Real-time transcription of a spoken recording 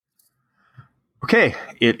Okay,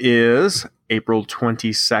 it is April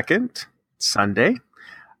 22nd, Sunday,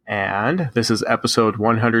 and this is episode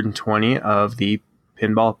 120 of the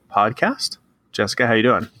Pinball Podcast. Jessica, how you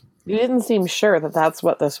doing? You didn't seem sure that that's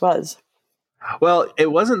what this was. Well,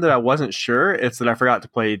 it wasn't that I wasn't sure, it's that I forgot to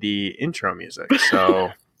play the intro music,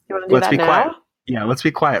 so You want to do let's that be now? quiet. Yeah, let's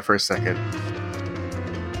be quiet for a second.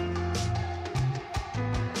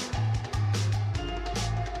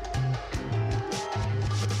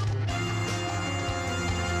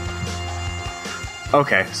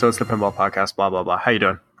 Okay, so it's the Pinball Podcast, blah, blah, blah. How you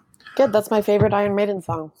doing? Good. That's my favorite Iron Maiden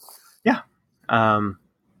song. Yeah. I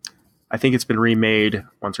think it's been remade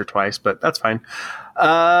once or twice, but that's fine.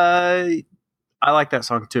 I like that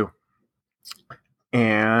song too.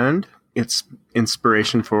 And it's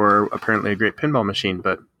inspiration for apparently a great pinball machine,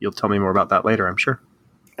 but you'll tell me more about that later, I'm sure.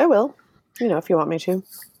 I will. If you want me to.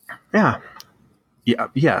 Yeah.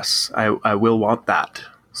 Yes, I will want that.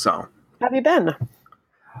 So. How have you been?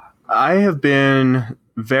 I have been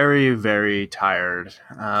very, very tired.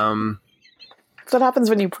 That's what happens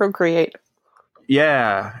when you procreate.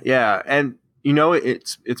 Yeah. And,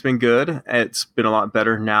 it's been good. It's been a lot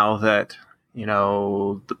better now that, we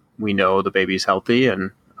know the baby's healthy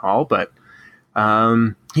and all, but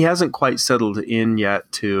he hasn't quite settled in yet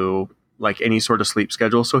to like any sort of sleep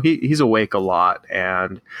schedule. So he's awake a lot,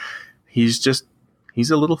 and he's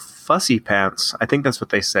a little fussy pants. I think that's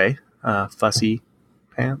what they say. Fussy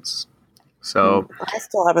pants. So I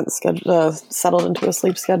still haven't settled into a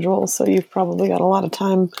sleep schedule, so you've probably got a lot of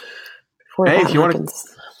time before that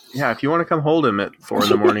happens. If you want to come hold him at 4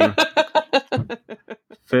 a.m,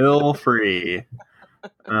 feel free.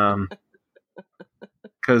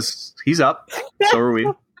 Because he's up, so are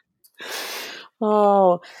we.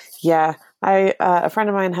 Oh, yeah. A friend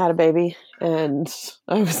of mine had a baby, and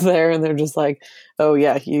I was there, and they're just like, "Oh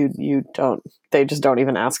yeah, you don't." They just don't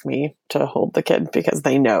even ask me to hold the kid because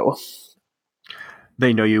they know.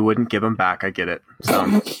 They know you wouldn't give him back. I get it.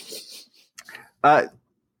 So,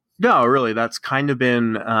 no, really, that's kind of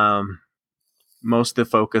been most of the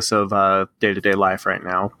focus of day-to-day life right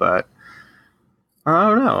now. But I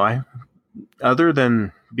don't know. Other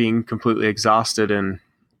than being completely exhausted and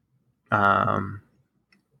I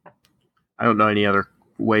don't know any other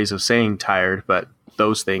ways of saying tired, but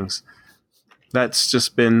those things, that's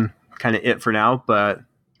just been kind of it for now, but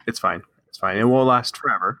it's fine. It's fine. It won't last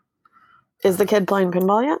forever. Is the kid playing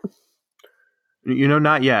pinball yet?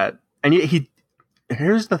 Not yet. And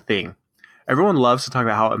here's the thing. Everyone loves to talk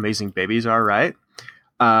about how amazing babies are, right?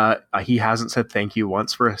 He hasn't said thank you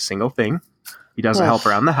once for a single thing. He doesn't help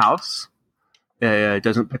around the house.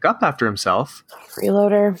 Doesn't pick up after himself.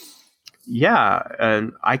 Freeloader. Yeah,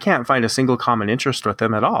 and I can't find a single common interest with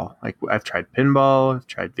him at all. Like, I've tried pinball, I've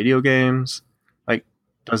tried video games. Like,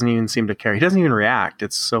 doesn't even seem to care. He doesn't even react.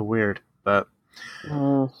 It's so weird. But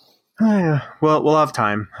well, we'll have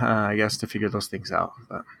time, I guess, to figure those things out.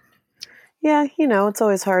 But yeah, it's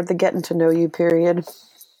always hard, the getting to know you period.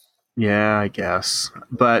 Yeah, I guess.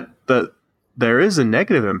 But there is a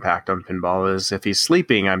negative impact on pinball. Is if he's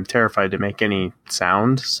sleeping, I'm terrified to make any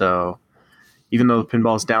sound. So even though the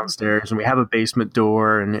pinball's downstairs and we have a basement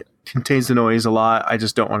door and it contains the noise a lot, I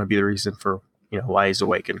just don't want to be the reason for why he's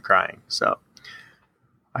awake and crying. So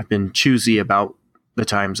I've been choosy about the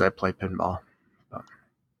times I play pinball.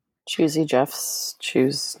 Choosy Jeffs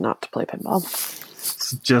choose not to play pinball.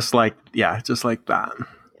 It's just like that.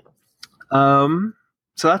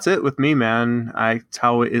 So that's it with me, man. That's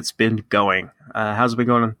how it's been going. How's it been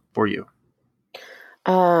going for you?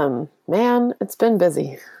 Man, it's been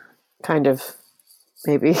busy. Kind of.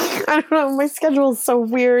 Maybe. I don't know. My schedule is so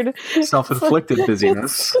weird. Self-inflicted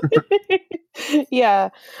busyness. Yeah.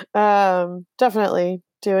 Definitely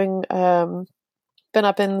doing, been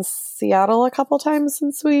up in Seattle a couple times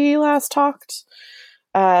since we last talked.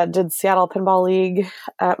 Did Seattle Pinball League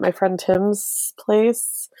at my friend Tim's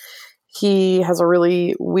place. He has a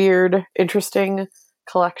really weird, interesting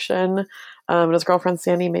collection. His girlfriend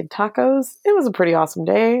Sandy made tacos. It was a pretty awesome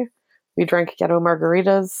day. We drank ghetto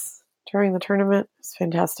margaritas during the tournament. It was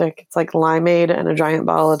fantastic. It's like limeade and a giant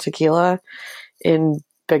bottle of tequila in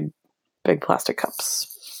big plastic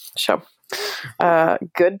cups. So,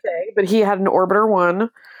 good day. But he had an Orbiter 1,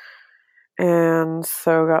 and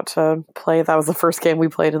so got to play. That was the first game we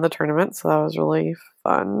played in the tournament, so that was really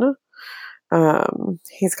fun.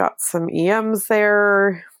 He's got some EMs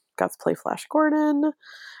there. Got to play Flash Gordon.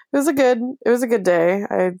 It was a good day.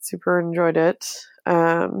 I super enjoyed it.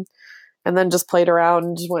 And then just played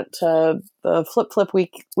around, went to the Flip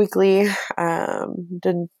Weekly.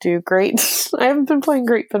 Didn't do great. I haven't been playing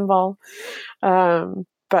great pinball.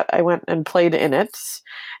 But I went and played in it.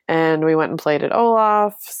 And we went and played at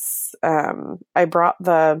Olaf's. I brought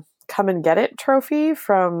the Come and Get It trophy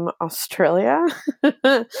from Australia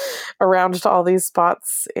around to all these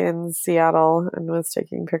spots in Seattle and was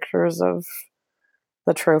taking pictures of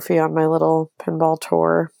the trophy on my little pinball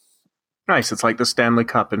tour. Nice. It's like the Stanley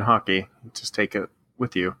Cup in hockey. Just take it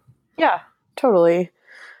with you. Yeah, totally.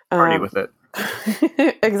 Party with it.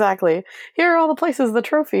 Exactly. Here are all the places the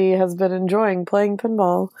trophy has been enjoying playing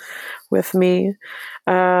pinball with me.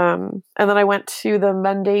 And then I went to the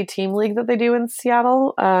Monday team league that they do in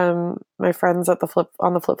Seattle. My friends at the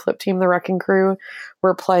Flip team, the Wrecking Crew,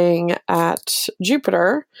 were playing at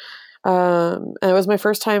Jupiter. And it was my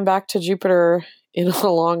first time back to Jupiter in a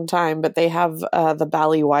long time, but they have the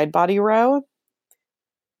Bally wide body row.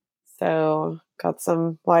 So got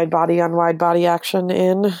some wide body on wide body action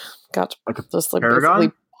in. Got like a just Paragon?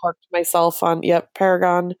 basically parked myself on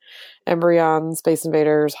Paragon, Embryon, Space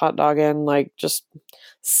Invaders, Hot Doggin, like just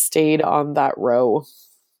stayed on that row.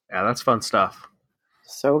 Yeah, that's fun stuff.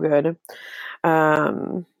 So good.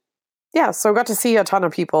 Yeah, so got to see a ton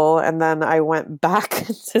of people, and then I went back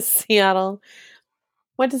to Seattle.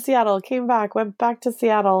 Came back, went back to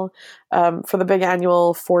Seattle for the big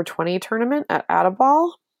annual 420 tournament at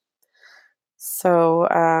Attaball. So,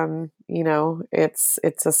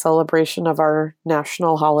 it's a celebration of our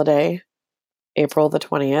national holiday, April the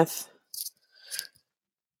 20th.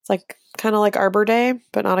 It's like kind of like Arbor Day,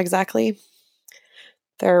 but not exactly.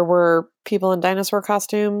 There were people in dinosaur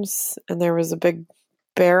costumes, and there was a big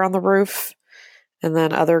bear on the roof, and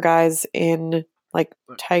then other guys in like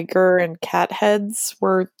tiger and cat heads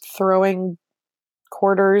were throwing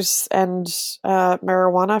quarters and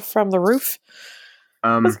marijuana from the roof.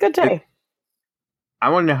 It was a good day. I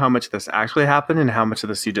want to know how much of this actually happened and how much of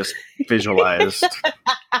this you just visualized.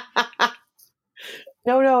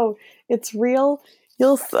 No, it's real.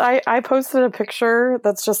 I posted a picture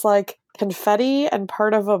that's just like confetti and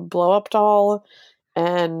part of a blow up doll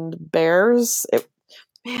and bears.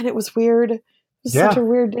 It was weird. It was such a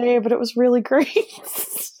weird day, but it was really great.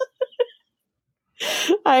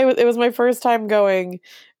 It was my first time going,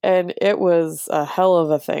 and it was a hell of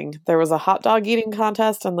a thing. There was a hot dog eating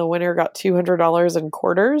contest, and the winner got $200 in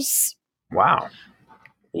quarters. Wow.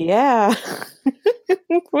 Yeah.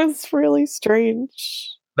 It was really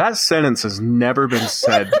strange. That sentence has never been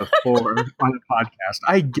said before on a podcast.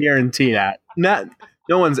 I guarantee that.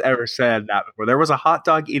 No one's ever said that before. There was a hot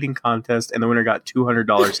dog eating contest, and the winner got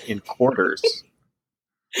 $200 in quarters.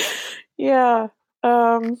 Yeah.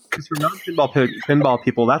 Because for non-pinball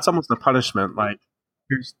people, that's almost a punishment. Like,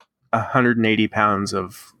 here's 180 pounds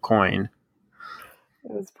of coin.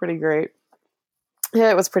 It was pretty great.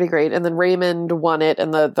 Yeah, it was pretty great. And then Raymond won it,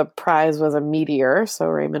 and the prize was a meteor. So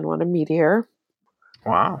Raymond won a meteor.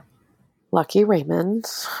 Wow. Lucky Raymond.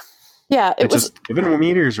 Yeah, it was just giving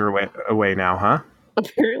meteors away now, huh?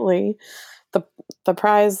 Apparently. The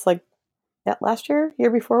prize, like, last year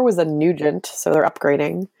before, was a Nugent, so they're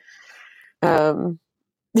upgrading.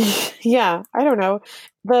 Yeah, I don't know.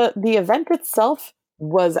 The event itself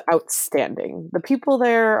was outstanding. The people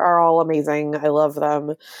there are all amazing. I love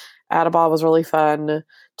them. Attaball was really fun.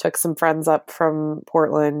 Took some friends up from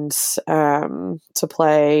Portland to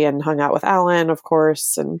play and hung out with Alan, of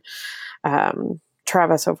course, and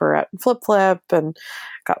Travis over at Flip, and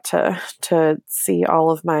got to see all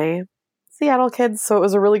of my Seattle kids. So it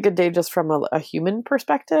was a really good day just from a human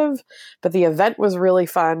perspective. But the event was really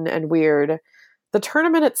fun and weird. The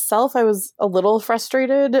tournament itself, I was a little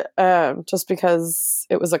frustrated just because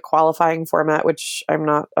it was a qualifying format, which I'm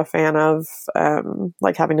not a fan of,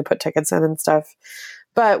 like having to put tickets in and stuff.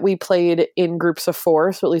 But we played in groups of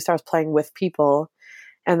 4, so at least I was playing with people.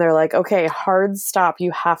 And they're like, okay, hard stop.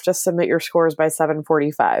 You have to submit your scores by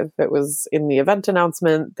 7:45. It was in the event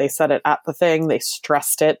announcement. They said it at the thing. They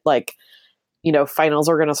stressed it like, finals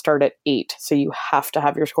are going to start at 8. So you have to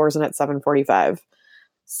have your scores in at 7:45.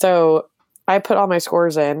 So I put all my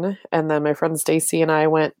scores in, and then my friend Stacy and I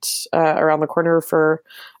went around the corner for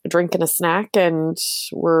a drink and a snack, and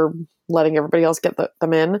we're letting everybody else get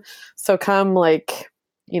them in. So come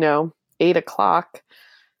 8 o'clock,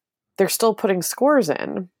 they're still putting scores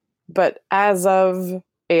in. But as of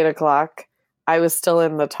 8 o'clock, I was still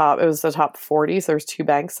in the top. It was the top 40, so there's 2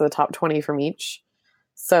 banks, so the top 20 from each.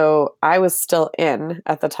 So I was still in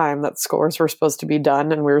at the time that scores were supposed to be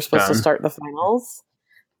done, and we were supposed to start the finals.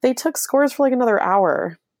 They took scores for like another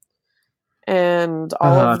hour. And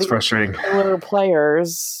all of the frustrating. other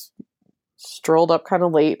players strolled up kind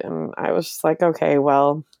of late, and I was just like, okay,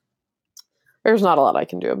 well, there's not a lot I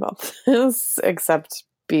can do about this except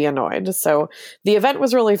be annoyed. So the event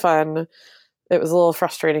was really fun. It was a little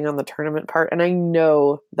frustrating on the tournament part, and I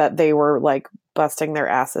know that they were like busting their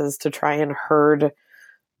asses to try and herd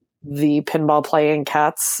the pinball playing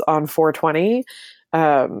cats on 420.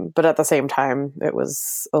 But at the same time, it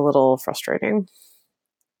was a little frustrating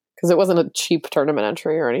because it wasn't a cheap tournament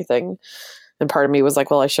entry or anything. And part of me was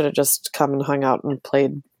like, well, I should have just come and hung out and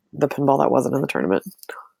played the pinball that wasn't in the tournament,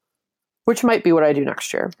 which might be what I do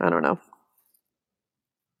next year. I don't know.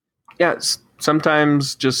 Yeah,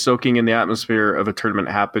 sometimes just soaking in the atmosphere of a tournament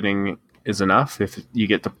happening is enough. If you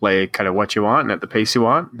get to play kind of what you want and at the pace you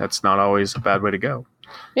want, that's not always a bad way to go.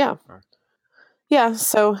 Yeah. Yeah,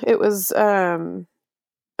 so it was, I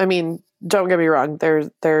mean, don't get me wrong.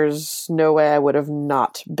 There's no way I would have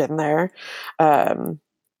not been there. And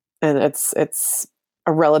it's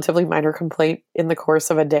a relatively minor complaint in the course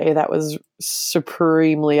of a day that was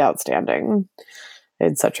supremely outstanding. I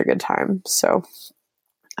had such a good time. So,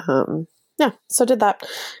 yeah, so did that.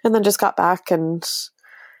 And then just got back and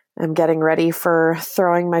I'm getting ready for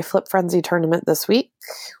throwing my Flip Frenzy tournament this week,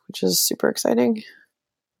 which is super exciting.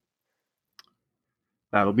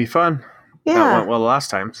 That'll be fun. Yeah. That went well last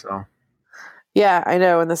time, so. Yeah, I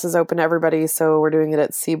know, and this is open to everybody, so we're doing it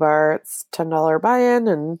at C-Bar. It's $10 buy-in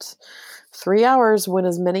and 3 hours, win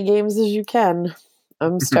as many games as you can.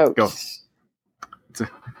 I'm stoked. Go.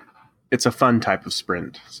 It's a fun type of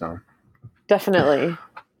sprint, so. Definitely.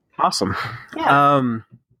 Awesome. Yeah.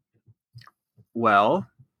 Well,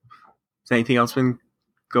 has anything else been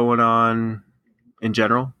going on in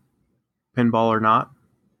general? Pinball or not?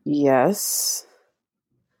 Yes.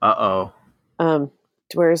 Uh-oh.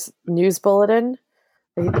 Where's news bulletin?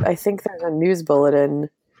 I think there's a news bulletin.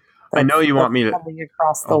 I know you want me to coming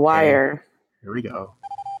across the wire. Here we go.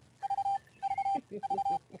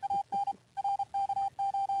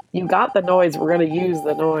 You got the noise. We're going to use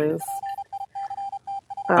the noise.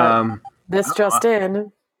 This just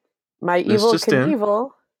in. My Evel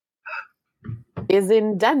Knievel is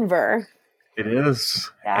in Denver. It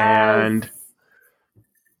is. Yes. And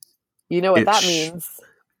you know what that means.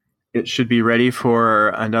 It should be ready for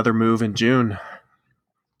another move in June.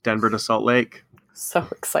 Denver to Salt Lake. So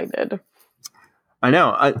excited. I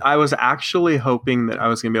know. I was actually hoping that I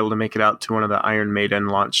was going to be able to make it out to one of the Iron Maiden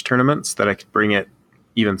launch tournaments, that I could bring it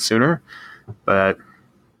even sooner. But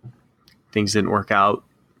things didn't work out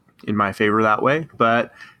in my favor that way.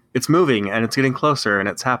 But it's moving and it's getting closer and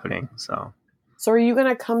it's happening. So are you going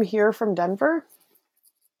to come here from Denver?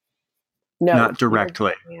 No. Not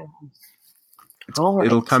directly. Yeah.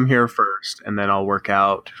 It'll come here first, and then I'll work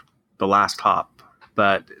out the last hop.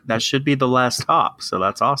 But that should be the last hop, so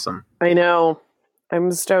that's awesome. I know.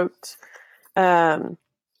 I'm stoked. And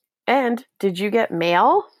did you get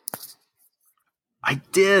mail? I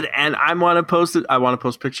did, and I want to post it. I want to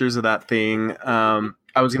post pictures of that thing. I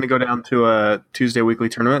was going to go down to a Tuesday weekly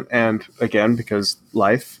tournament, and again, because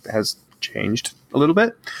life has changed a little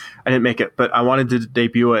bit, I didn't make it. But I wanted to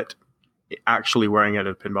debut it actually wearing it at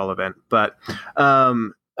a pinball event. But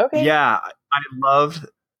yeah, I loved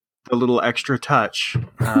the little extra touch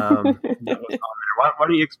that was on there. Why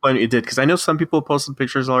don't you explain what you did? Because I know some people posted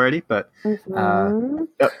pictures already, but that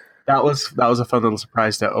was a fun little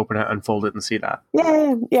surprise to open it, unfold it, and see that.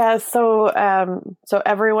 Yeah. So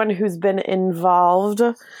everyone who's been involved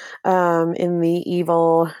in the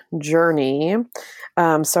Evel journey,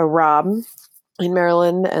 so Rob in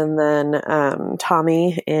Maryland, and then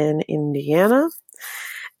Tommy in Indiana,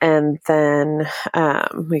 and then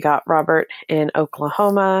we got Robert in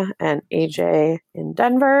Oklahoma, and AJ in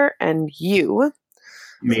Denver, and you.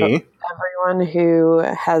 Me. So everyone who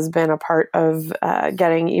has been a part of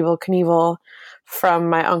getting Evel Knievel from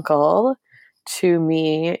my uncle to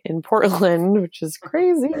me in Portland, which is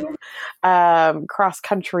crazy,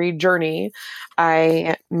 cross-country journey.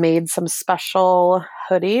 I made some special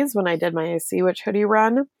hoodies when I did my Sea Witch hoodie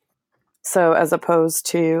run. So as opposed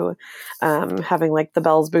to having like the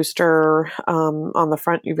Bells booster on the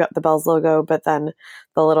front, you've got the Bells logo, but then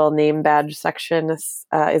the little name badge section is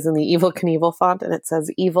in the Evel Knievel font, and it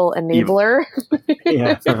says Evel Enabler.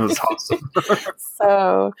 Yeah, that was awesome.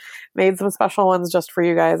 So made some special ones just for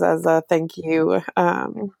you guys as a thank you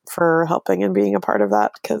for helping and being a part of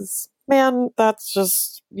that, because, man, that's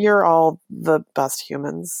just, you're all the best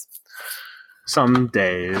humans. Some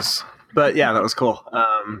days. But yeah, that was cool.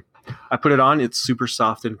 I put it on. It's super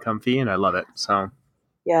soft and comfy, and I love it. So,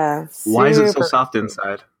 yeah. Why is it so soft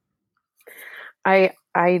inside? I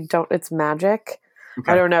don't. It's magic.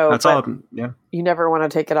 Okay. I don't know. That's all. Yeah. You never want to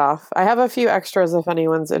take it off. I have a few extras if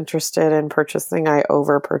anyone's interested in purchasing. I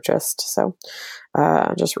over purchased, so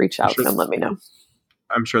just reach out and let me know.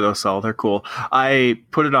 I'm sure they'll sell. They're cool. I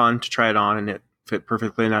put it on to try it on, and it fit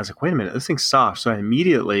perfectly. And I was like, wait a minute, this thing's soft. So I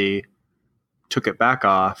immediately took it back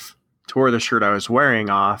off, tore the shirt I was wearing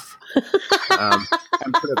off,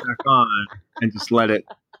 and put it back on, and just let it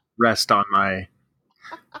rest on my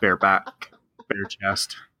bare back, bare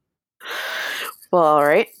chest. Well, all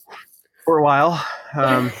right. For a while.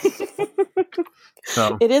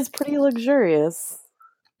 So it is pretty luxurious.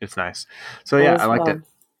 it's nice. So yeah, I liked it.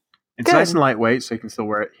 It's Good. nice and lightweight, so you can still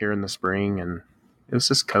wear it here in the spring, and it was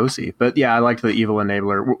just cozy. But yeah, I liked the Evil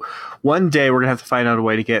Enabler. One day we're gonna have to find out a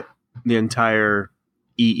way to get the entire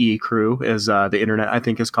EE crew, as the internet I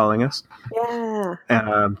think is calling us.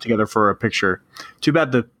 Yeah. Together for a picture. Too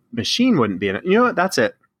bad the machine wouldn't be in it. You know what? That's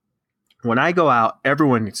it. When I go out,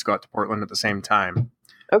 everyone needs to go out to Portland at the same time.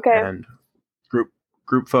 Okay. And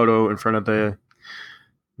group photo in front of the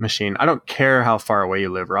machine. I don't care how far away you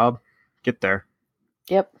live, Rob. Get there.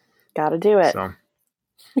 Yep. Gotta do it. So.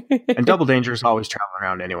 And Double Danger is always traveling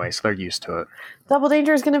around anyway, so they're used to it. Double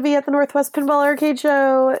Danger is going to be at the Northwest Pinball Arcade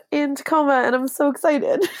Show in Tacoma, and I'm so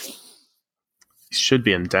excited. It should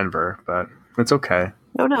be in Denver, but it's okay.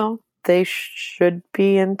 No. They should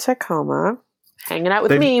be in Tacoma, hanging out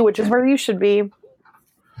with me, which is where you should be.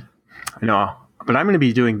 I know, but I'm going to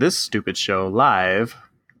be doing this stupid show live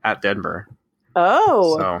at Denver.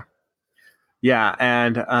 Oh. So, yeah,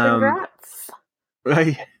 and... Congrats.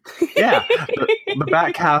 Yeah, the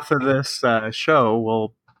back half of this show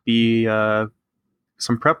will be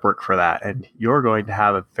some prep work for that, and you're going to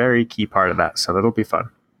have a very key part of that, so that'll be fun.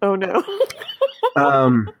 Oh no.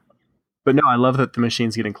 But no, I love that the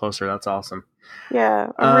machine's getting closer. That's awesome.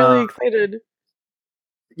 Yeah, I'm really excited.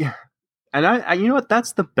 Yeah, and I you know what?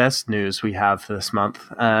 That's the best news we have for this month.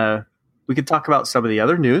 We could talk about some of the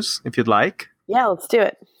other news if you'd like. Yeah, let's do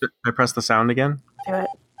it. Did I press the sound again? Do it.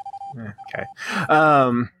 Okay.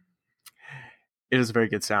 It is a very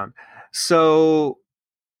good sound. So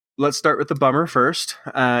let's start with the bummer first.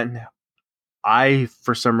 I,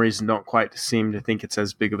 for some reason, don't quite seem to think it's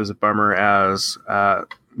as big of a bummer as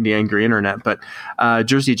the angry internet. But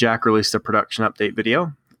Jersey Jack released a production update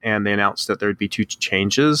video, and they announced that there would be 2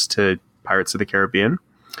 changes to Pirates of the Caribbean.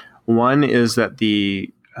 One is that the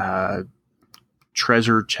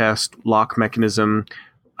treasure chest lock mechanism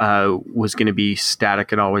was going to be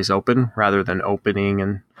static and always open rather than opening,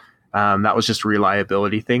 and that was just a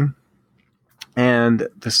reliability thing. And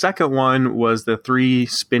the second one was the 3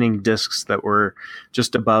 spinning discs that were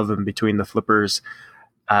just above and between the flippers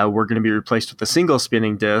were going to be replaced with a single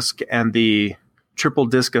spinning disc, and the triple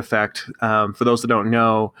disc effect. For those that don't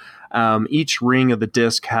know, each ring of the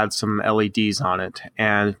disc had some LEDs on it,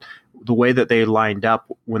 and the way that they lined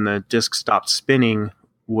up when the disc stopped spinning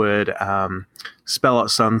would spell out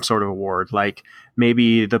some sort of award. Like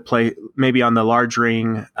maybe on the large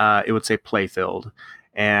ring, it would say play filled,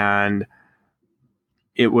 and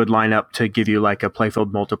it would line up to give you like a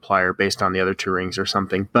playfield multiplier based on the other 2 rings or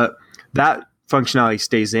something. But that functionality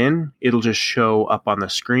stays in. It'll just show up on the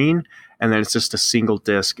screen, and then it's just a single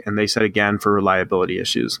disc. And they said again for reliability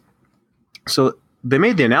issues. So they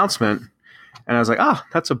made the announcement, and I was like,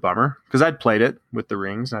 that's a bummer, because I'd played it with the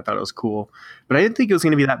rings and I thought it was cool, but I didn't think it was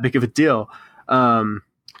going to be that big of a deal.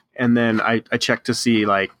 And then I checked to see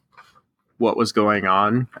like what was going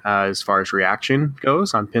on as far as reaction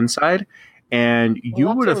goes on Pinside. And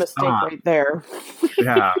you would have thought right there.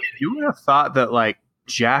 Yeah, you would have thought that like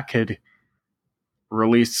Jack had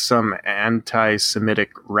released some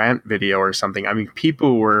anti-Semitic rant video or something. I mean,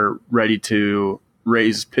 people were ready to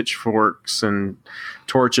raise pitchforks and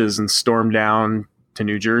torches and storm down to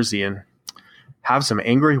New Jersey and have some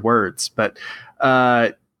angry words. But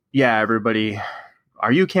yeah, everybody,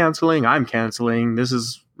 are you canceling? I'm canceling. This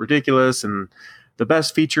is ridiculous, and the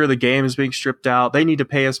best feature of the game is being stripped out. They need to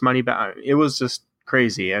pay us money back. It was just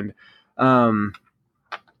crazy. And I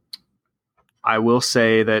will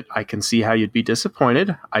say that I can see how you'd be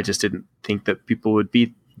disappointed. I just didn't think that people would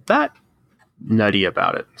be that nutty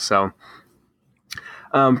about it. So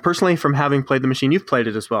personally, from having played the machine, you've played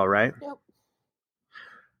it as well, right? Yep.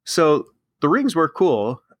 So the rings were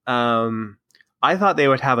cool. I thought they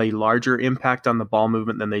would have a larger impact on the ball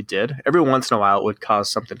movement than they did. Every once in a while, it would cause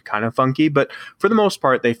something kind of funky, but for the most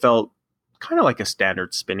part, they felt kind of like a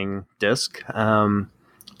standard spinning disc.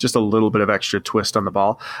 Just a little bit of extra twist on the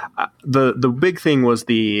ball. The big thing was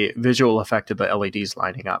the visual effect of the LEDs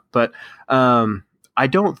lining up, but I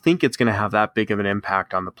don't think it's going to have that big of an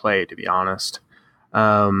impact on the play, to be honest.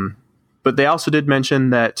 But they also did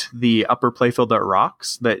mention that the upper playfield that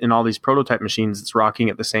rocks, that in all these prototype machines, it's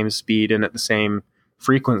rocking at the same speed and at the same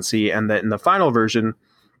frequency, and that in the final version,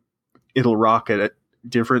 it'll rock at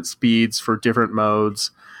different speeds for different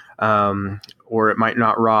modes, or it might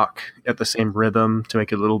not rock at the same rhythm to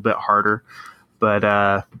make it a little bit harder.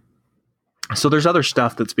 But so there's other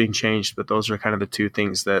stuff that's being changed, but those are kind of the 2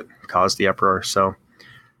 things that caused the uproar. So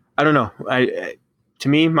I don't know. to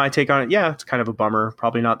me, my take on it, yeah, it's kind of a bummer.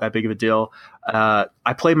 Probably not that big of a deal.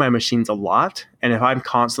 I play my machines a lot, and if I'm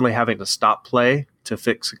constantly having to stop play to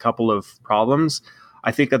fix a couple of problems,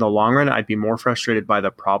 I think in the long run, I'd be more frustrated by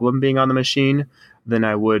the problem being on the machine than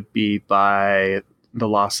I would be by the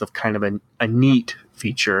loss of kind of a neat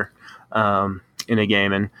feature in a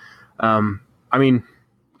game. And I mean,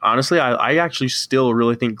 honestly, I actually still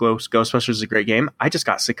really think Ghostbusters is a great game. I just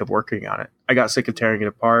got sick of working on it. I got sick of tearing it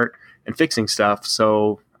apart and fixing stuff,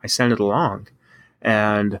 so I sent it along.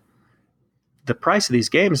 And the price of these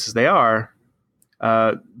games as they are,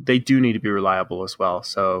 they do need to be reliable as well.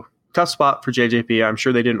 So tough spot for JJP. I'm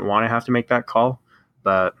sure they didn't want to have to make that call,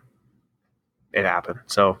 but it happened.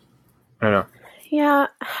 So I don't know. Yeah.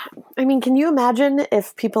 I mean, can you imagine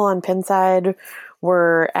if people on Pinside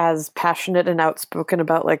were as passionate and outspoken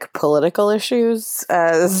about like political issues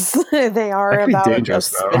as they are about a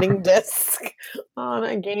spinning disc on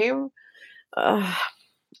a game?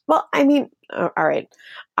 Well, I mean, all right.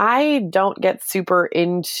 I don't get super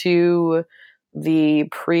into the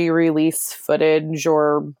pre-release footage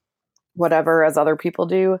or whatever as other people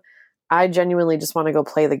do. I genuinely just want to go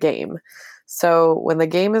play the game. So when the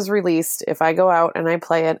game is released, if I go out and I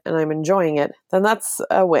play it and I'm enjoying it, then that's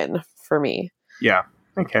a win for me. Yeah.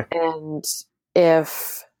 Okay. And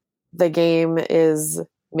if the game is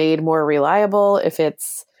made more reliable, if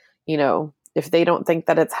it's, if they don't think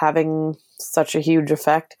that it's having such a huge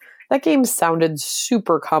effect, that game sounded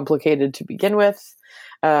super complicated to begin with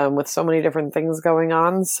so many different things going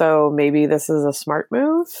on. So maybe this is a smart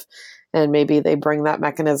move. And maybe they bring that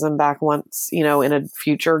mechanism back once, in a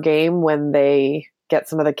future game when they get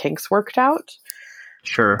some of the kinks worked out.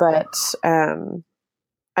 Sure. But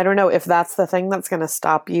I don't know if that's the thing that's going to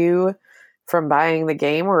stop you from buying the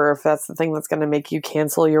game, or if that's the thing that's going to make you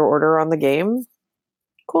cancel your order on the game.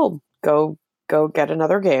 Cool. Go get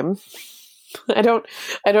another game. I don't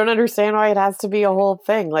understand why it has to be a whole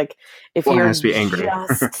thing. Like if you're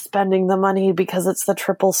just spending the money because it's the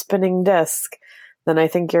triple spinning disc, then I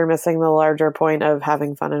think you're missing the larger point of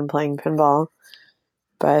having fun and playing pinball.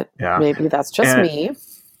 But maybe that's just me.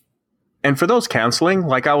 And for those canceling,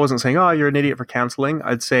 like I wasn't saying, oh, you're an idiot for canceling.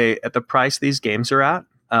 I'd say at the price these games are at,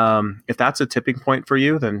 if that's a tipping point for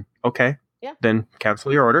you, then okay. Yeah. Then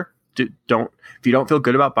cancel your order. If you don't feel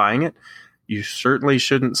good about buying it, you certainly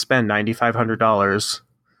shouldn't spend $9,500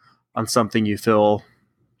 on something you feel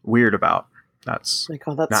weird about. That's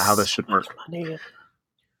not how this should work. Money.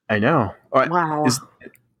 I know. Wow.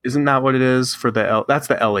 Isn't that what it is for the that's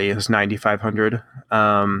the LE is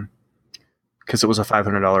 $9,500 because it was a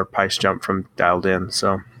 $500 price jump from dialed in.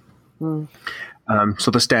 So,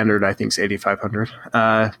 so the standard I think is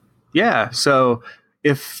 $8,500. Yeah. So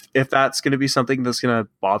if that's going to be something that's going to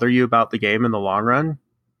bother you about the game in the long run,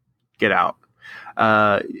 get out.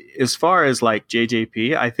 As far as like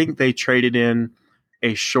JJP, I think they traded in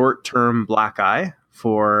a short-term black eye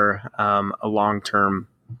for a long-term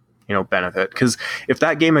benefit, because if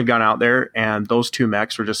that game had gone out there and those two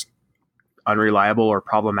mechs were just unreliable or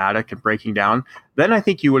problematic and breaking down, then I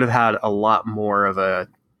think you would have had a lot more of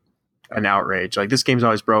an outrage. Like, this game's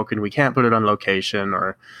always broken, we can't put it on location,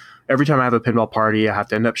 or every time I have a pinball party I have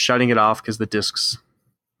to end up shutting it off because the discs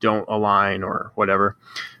don't align or whatever.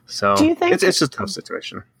 So do you think it's just a tough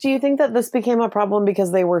situation. Do you think that this became a problem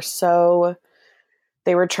because they were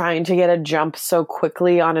trying to get a jump so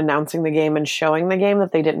quickly on announcing the game and showing the game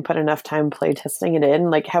that they didn't put enough time play testing it in?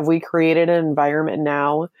 Like, have we created an environment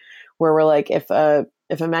now where we're like, if a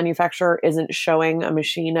manufacturer isn't showing a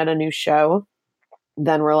machine at a new show,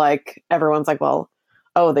 then we're like, everyone's like, well,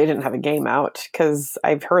 oh, they didn't have a game out? Because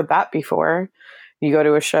I've heard that before. You go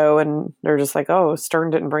to a show and they're just like, oh,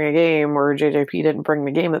 Stern didn't bring a game, or JJP didn't bring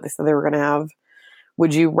the game that they said they were going to have.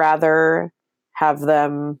 Would you rather have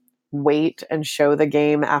them wait and show the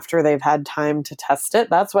game after they've had time to test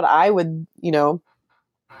it? That's what I would, think.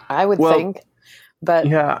 But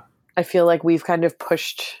yeah, I feel like we've kind of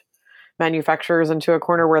pushed manufacturers into a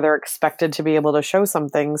corner where they're expected to be able to show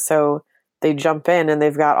something. So they jump in and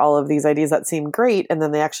they've got all of these ideas that seem great. And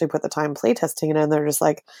then they actually put the time playtesting in and they're just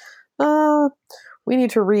like, we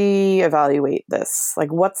need to reevaluate this.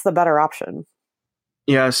 Like, what's the better option?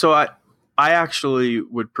 Yeah. So I actually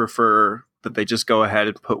would prefer that they just go ahead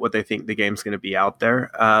and put what they think the game's going to be out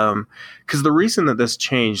there. Because the reason that this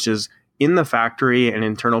changed is in the factory and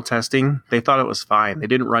internal testing, they thought it was fine. They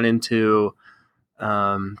didn't run into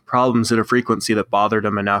problems at a frequency that bothered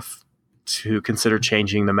them enough to consider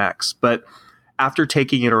changing the mechs. But after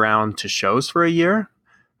taking it around to shows for a year,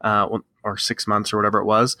 or 6 months or whatever it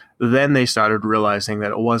was, then they started realizing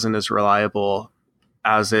that it wasn't as reliable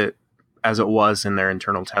as it was in their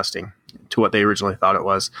internal testing to what they originally thought it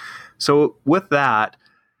was. So with that,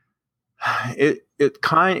 it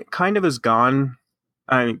kind of is gone.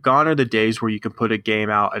 I mean, gone are the days where you can put a game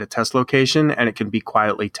out at a test location and it can be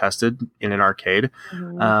quietly tested in an arcade,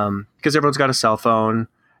 because everyone's got a cell phone,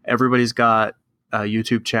 everybody's got a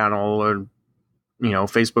YouTube channel or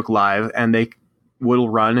Facebook Live, and they will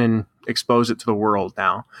run and expose it to the world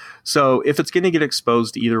now. So if it's going to get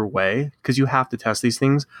exposed either way, because you have to test these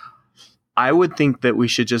things, I would think that we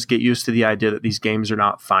should just get used to the idea that these games are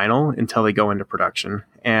not final until they go into production,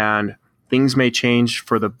 and things may change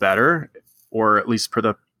for the better, or at least for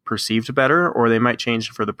the perceived better, or they might change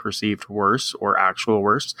for the perceived worse or actual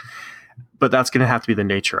worse. But that's going to have to be the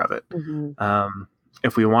nature of it.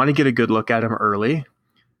 If we want to get a good look at them early,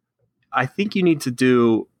 I think you need to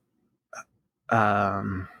do.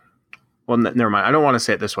 Well, never mind. I don't want to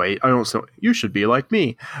say it this way. You should be like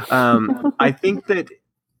me. I think that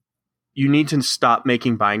you need to stop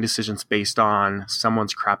making buying decisions based on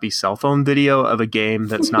someone's crappy cell phone video of a game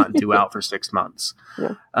that's not due out for 6 months.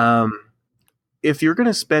 Yeah. If you're going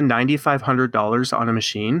to spend $9,500 on a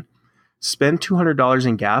machine, spend $200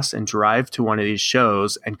 in gas and drive to one of these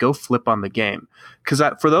shows and go flip on the game. Because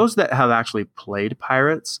for those that have actually played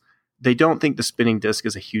Pirates, they don't think the spinning disc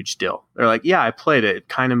is a huge deal. They're like, yeah, I played it. It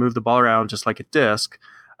kind of moved the ball around just like a disc.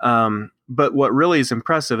 But what really is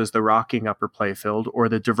impressive is the rocking upper playfield, or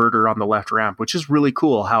the diverter on the left ramp, which is really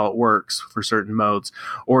cool how it works for certain modes,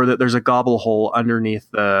 or that there's a gobble hole underneath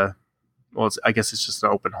the, I guess it's just an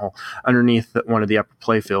open hole underneath one of the upper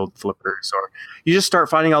playfield flippers, or you just start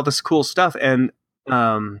finding all this cool stuff. And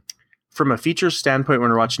from a features standpoint,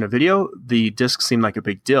 when we're watching a video, the discs seem like a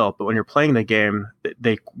big deal, but when you're playing the game,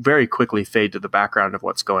 they very quickly fade to the background of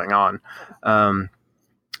what's going on.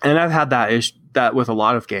 And I've had that with a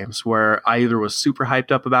lot of games where I either was super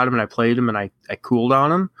hyped up about them and I played them and I cooled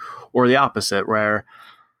on them, or the opposite, where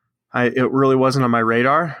it really wasn't on my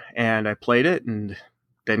radar and I played it and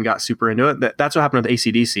then got super into it. That's what happened with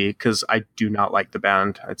AC/DC, because I do not like the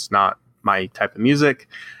band. It's not my type of music.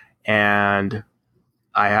 And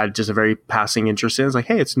I had just a very passing interest in it. It's like,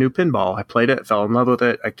 hey, it's new pinball. I played it, fell in love with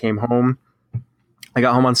it. I came home. I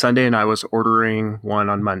got home on Sunday and I was ordering one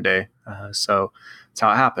on Monday. So that's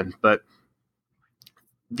how it happened. But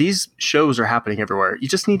these shows are happening everywhere. You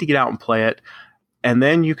just need to get out and play it. And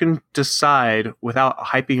then you can decide, without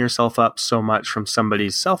hyping yourself up so much from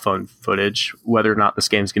somebody's cell phone footage, whether or not this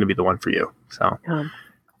game's going to be the one for you. So,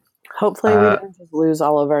 hopefully we didn't just lose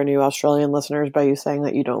all of our new Australian listeners by you saying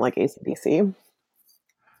that you don't like AC/DC.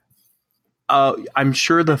 I'm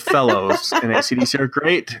sure the fellows in AC/DC are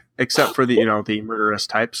great, except for the murderous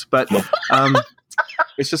types. But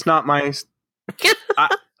it's just not my.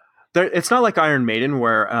 It's not like Iron Maiden,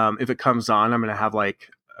 where if it comes on, I'm going to have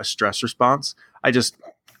like a stress response. I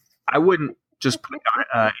wouldn't just put it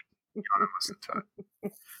on and listen to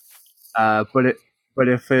it. But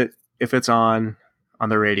if it's on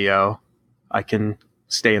the radio, I can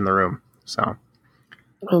stay in the room. So.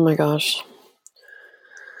 Oh my gosh.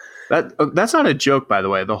 That's not a joke, by the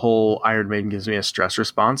way. The whole Iron Maiden gives me a stress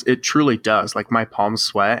response. It truly does. Like, my palms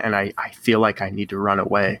sweat and I feel like I need to run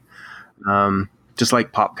away. Just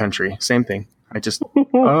like pop country, same thing. I just I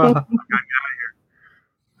gotta get out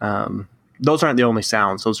of here. Those aren't the only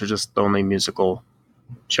sounds. Those are just the only musical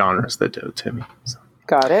genres that do it to me. So.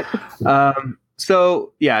 Got it.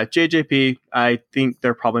 So yeah, JJP. I think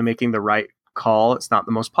they're probably making the right call. It's not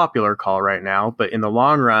the most popular call right now, but in the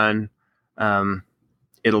long run,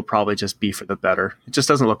 it'll probably just be for the better. It just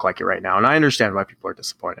doesn't look like it right now, and I understand why people are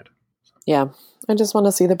disappointed. Yeah, I just want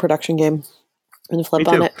to see the production game and flip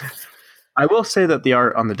on it. I will say that the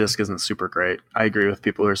art on the disc isn't super great. I agree with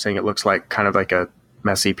people who are saying it looks like kind of like a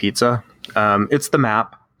messy pizza. It's the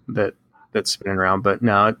map that's spinning around, but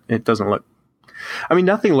no, it doesn't look. I mean,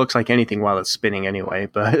 nothing looks like anything while it's spinning anyway.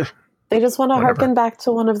 But they just want to harken back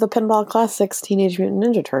to one of the pinball classics, Teenage Mutant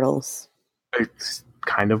Ninja Turtles. It's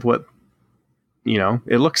kind of what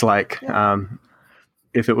it looks like. Yeah.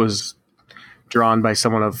 If it was drawn by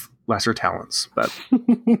someone of lesser talents, but.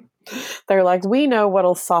 They're like, we know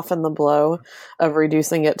what'll soften the blow of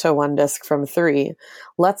reducing it to one disc from 3.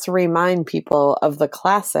 Let's remind people of the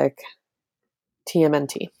classic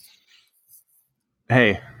TMNT.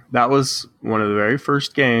 Hey, that was one of the very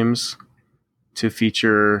first games to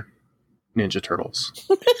feature Ninja Turtles.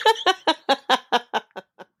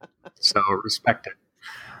 So respect it.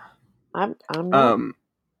 I'm not.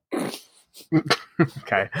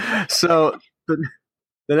 Okay. So the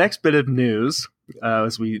next bit of news,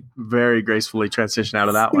 as we very gracefully transition out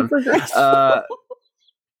of that one,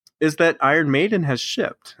 is that Iron Maiden has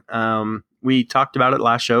shipped. We talked about it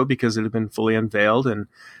last show because it had been fully unveiled, and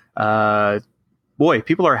boy,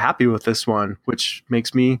 people are happy with this one, which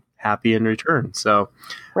makes me happy in return. So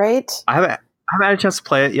Right? I haven't had a chance to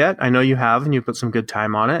play it yet. I know you have, and you put some good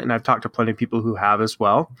time on it, and I've talked to plenty of people who have as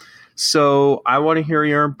well. So I want to hear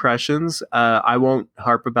your impressions. I won't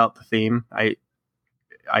harp about the theme. I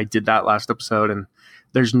did that last episode, and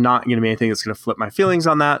there's not going to be anything that's going to flip my feelings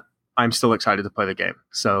on that. I'm still excited to play the game.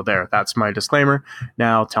 So that's my disclaimer.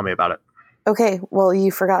 Now tell me about it. Okay, well,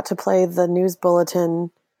 you forgot to play the news bulletin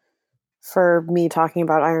for me talking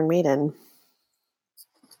about Iron Maiden.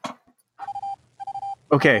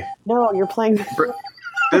 Okay. No, you're playing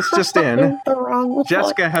this just in. the wrong one.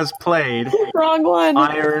 Jessica has played wrong one.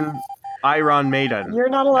 Iron Maiden. You're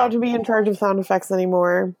not allowed to be in charge of sound effects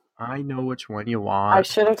anymore. I know which one you want. I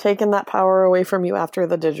should have taken that power away from you after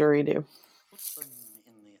the didgeridoo. Put them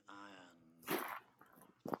in the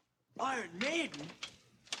iron. Iron Maiden?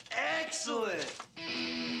 Excellent!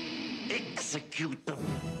 Execute them.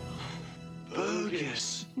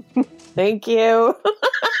 Bogus. Thank you.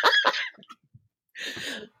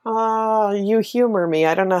 You humor me.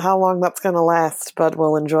 I don't know how long that's going to last, but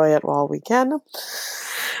we'll enjoy it while we can.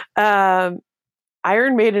 Iron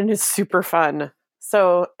Maiden is super fun.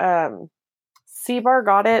 So, C-Bar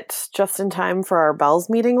got it just in time for our Bells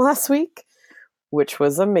meeting last week, which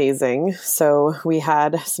was amazing. So we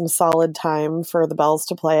had some solid time for the Bells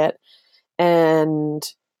to play it. And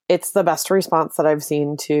it's the best response that I've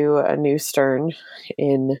seen to a new Stern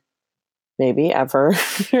in maybe ever.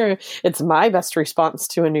 It's my best response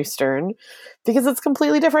to a new Stern because it's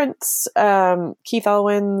completely different. Keith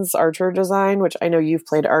Elwin's Archer design, which I know you've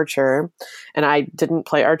played Archer, and I didn't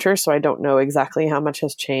play Archer, so I don't know exactly how much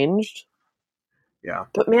has changed. Yeah.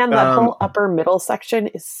 But man, that whole upper middle section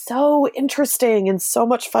is so interesting and so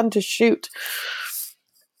much fun to shoot.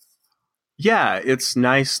 Yeah, it's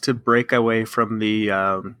nice to break away from the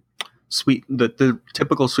the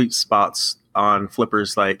typical sweet spots on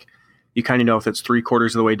flippers. Like you kind of know if it's 3/4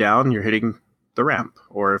 of the way down, you're hitting the ramp,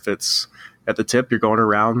 or if it's at the tip, you're going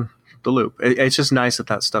around the loop. It's just nice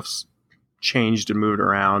that stuff's changed and moved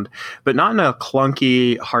around, but not in a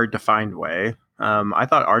clunky, hard to find way. I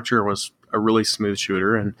thought Archer was a really smooth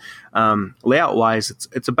shooter, and layout wise,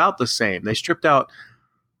 it's about the same. They stripped out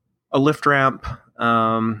a lift ramp,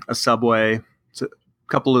 a subway, a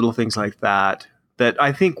couple little things like that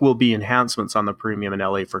I think will be enhancements on the premium in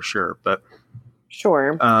LA for sure. But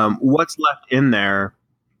sure, what's left in there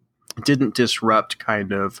didn't disrupt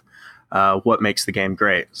kind of what makes the game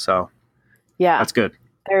great. So yeah, that's good.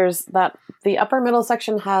 There's that. The upper middle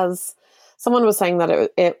section has. Someone was saying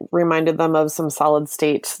that it reminded them of some solid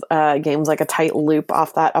state games, like a tight loop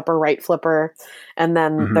off that upper right flipper. And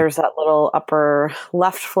then there's that little upper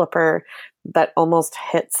left flipper that almost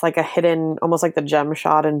hits like a hidden, almost like the gem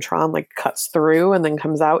shot in Tron, like cuts through and then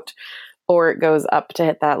comes out. Or it goes up to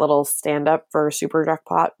hit that little stand up for Super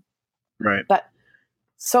Jackpot. Right. But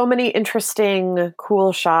so many interesting,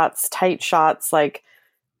 cool shots, tight shots, like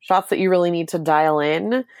shots that you really need to dial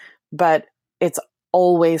in. But it's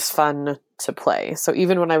always fun to play. So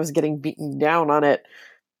even when I was getting beaten down on it,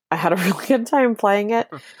 I had a really good time playing it.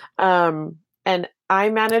 And I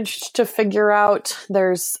managed to figure out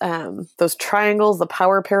there's those triangles, the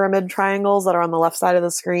power pyramid triangles that are on the left side of the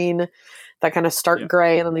screen that kind of start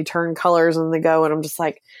gray and then they turn colors and they go. And I'm just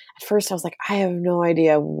like, at first I was like, I have no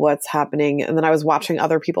idea what's happening. And then I was watching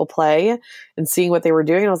other people play and seeing what they were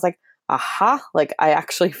doing. And I was like, aha, like I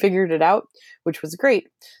actually figured it out, which was great.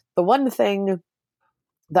 The one thing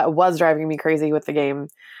that was driving me crazy with the game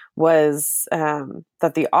was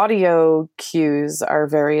that the audio cues are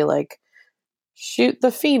very like, shoot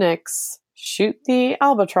the Phoenix, shoot the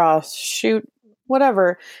Albatross, shoot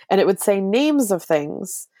whatever. And it would say names of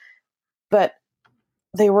things, but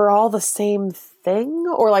they were all the same thing.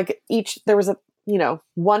 Or like there was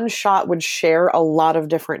one shot would share a lot of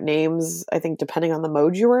different names, I think, depending on the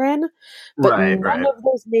mode you were in. But none of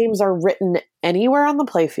those names are written anywhere on the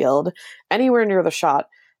playfield, anywhere near the shot.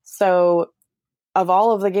 So of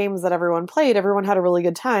all of the games that everyone played, everyone had a really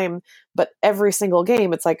good time. But every single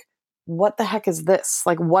game, it's like, what the heck is this?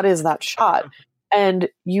 Like, what is that shot? And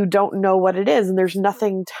you don't know what it is. And there's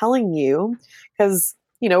nothing telling you because,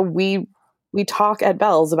 we talk at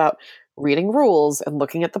Bells about reading rules and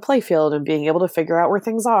looking at the playfield and being able to figure out where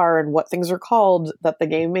things are and what things are called that the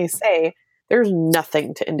game may say. There's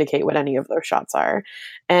nothing to indicate what any of those shots are.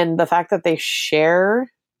 And the fact that they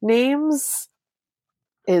share names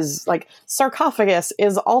is like sarcophagus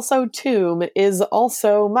is also tomb is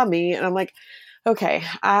also mummy. And I'm like, Okay,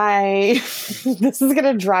 this is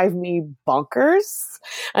gonna drive me bonkers.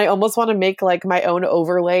 I almost want to make like my own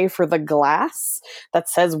overlay for the glass that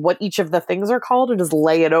says what each of the things are called and just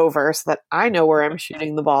lay it over so that I know where I'm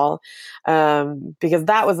shooting the ball. Because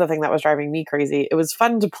that was the thing that was driving me crazy. It was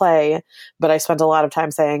fun to play, but I spent a lot of time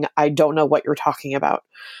saying, I don't know what you're talking about.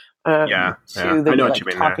 Yeah. To the I know what like, you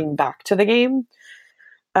mean talking back to the game.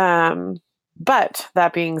 But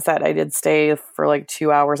that being said, I did stay for like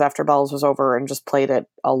 2 hours after Bells was over and just played it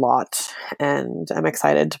a lot. And I'm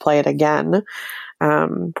excited to play it again.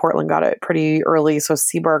 Portland got it pretty early, so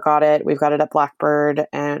Seabar got it. We've got it at Blackbird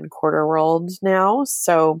and Quarter World now.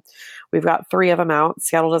 So we've got 3 of them out.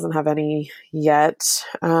 Seattle doesn't have any yet. Is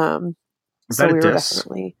So that a we were diss?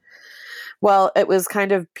 definitely. Well, it was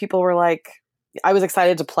kind of, people were like, I was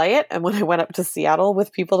excited to play it. And when I went up to Seattle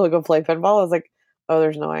with people to go play pinball, I was like, oh,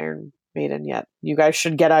 there's no Iron Maiden yet. You guys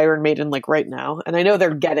should get Iron Maiden like right now. And I know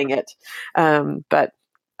they're getting it. But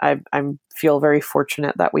I feel very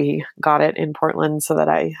fortunate that we got it in Portland so that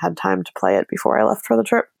I had time to play it before I left for the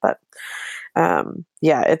trip. But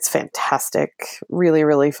yeah, it's fantastic. Really,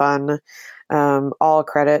 really fun. All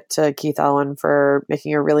credit to Keith Elwin for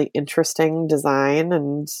making a really interesting design.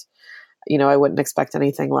 And, you know, I wouldn't expect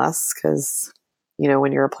anything less because, you know,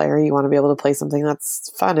 when you're a player, you want to be able to play something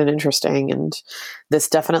that's fun and interesting. And this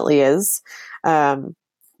definitely is. One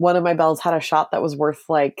of my bells had a shot that was worth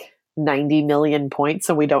like 90 million points,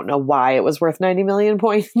 and we don't know why it was worth 90 million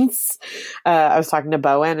points. I was talking to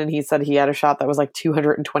Bowen, and he said he had a shot that was like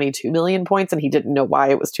 222 million points, and he didn't know why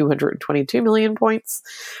it was 222 million points.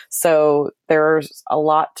 So there's a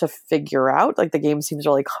lot to figure out. Like, the game seems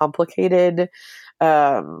really complicated,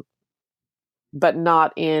 but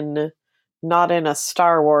not in a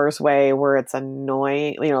Star Wars way where it's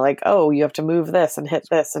annoying, you know, like, oh, you have to move this and hit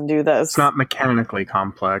this and do this. It's not mechanically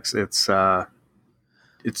complex. It's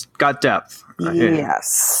got depth.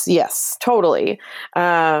 Yes, totally.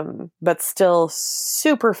 But still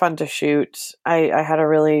super fun to shoot. I had a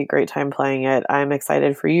really great time playing it. I'm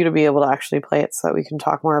excited for you to be able to actually play it so that we can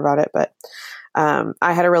talk more about it. But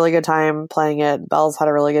I had a really good time playing it. Bells had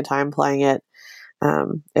a really good time playing it.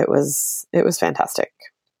 It was fantastic.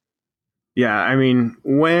 Yeah, I mean,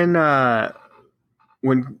 when Elwin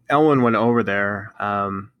went over there,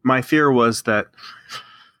 my fear was that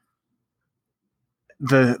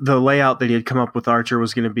the layout that he had come up with Archer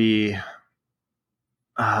was going to be,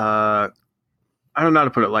 I don't know how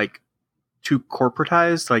to put it, like too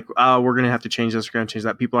corporatized. Like, we're going to have to change this, we're going to change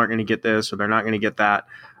that. People aren't going to get this, or they're not going to get that.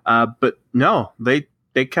 But no, they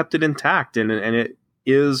kept it intact, and it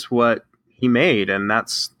is what he made, and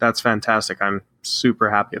that's fantastic. I'm super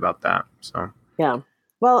happy about that. So yeah.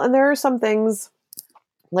 Well, and there are some things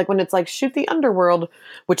like when it's like shoot the underworld,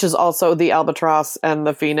 which is also the Albatross and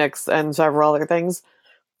the Phoenix and several other things.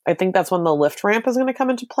 I think that's when the lift ramp is going to come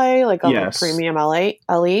into play, like on the premium LE.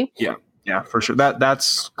 Yeah, for sure.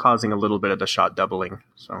 That's causing a little bit of the shot doubling.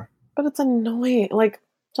 So, but it's annoying. Like,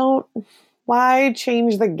 why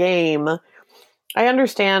change the game? I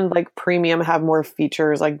understand like premium have more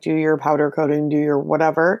features, like do your powder coating, do your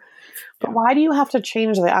whatever. But why do you have to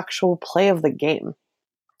change the actual play of the game?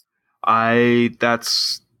 I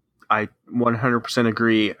 100%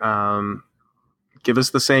 agree. Give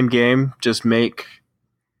us the same game, just make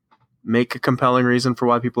a compelling reason for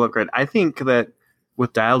why people upgrade. I think that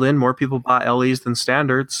with Dialed In, more people bought LEs than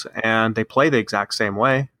standards, and they play the exact same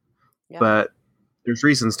way. Yeah. But there's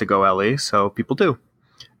reasons to go LE, so people do.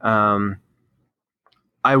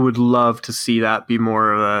 I would love to see that be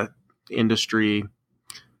more of a industry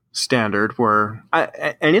standard where,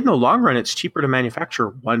 and in the long run, it's cheaper to manufacture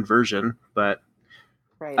one version, but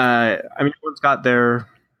right. I mean, everyone's got their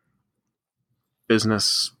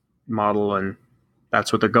business model and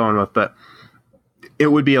that's what they're going with, but it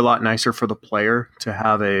would be a lot nicer for the player to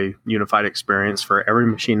have a unified experience for every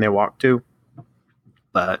machine they walk to.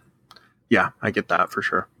 But yeah, I get that for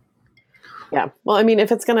sure. Yeah. Well, I mean,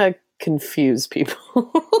 if it's going to confuse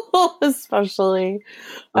people, especially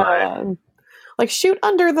right. Like shoot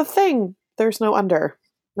under the thing. There's no under.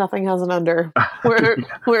 Nothing has an under.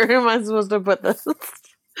 Where am I supposed to put this?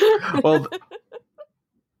 Well,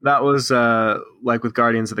 that was like with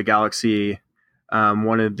Guardians of the Galaxy.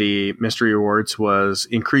 One of the mystery rewards was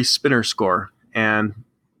increased spinner score, and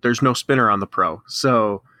there's no spinner on the Pro.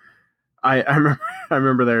 So I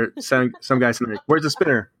remember there some guy saying, "Where's the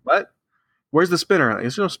spinner? What? Where's the spinner?" Like,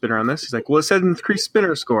 there's no spinner on this. He's like, "Well, it said increased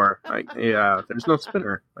spinner score." Like, yeah, there's no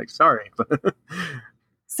spinner. Like, sorry.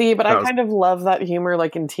 See, but I kind of love that humor,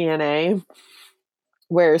 like in TNA,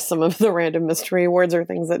 where some of the random mystery awards are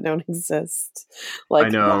things that don't exist.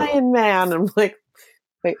 Like Lion Man. I'm like,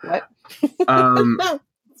 wait, what?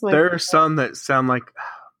 It's There are some that sound like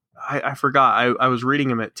I forgot. I was reading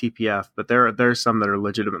them at TPF, but there's some that are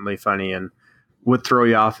legitimately funny and would throw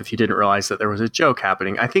you off if you didn't realize that there was a joke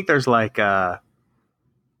happening. I think there's like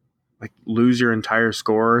lose your entire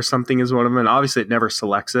score or something is one of them. And obviously it never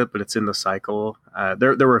selects it, but it's in the cycle.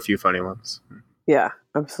 There were a few funny ones. Yeah,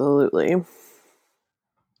 absolutely.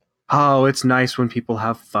 Oh, it's nice when people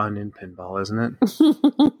have fun in pinball, isn't it?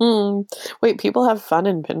 Wait, people have fun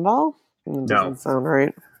in pinball? That doesn't sound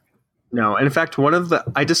right. No. And in fact,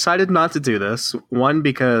 I decided not to do this. One,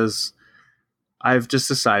 because I've just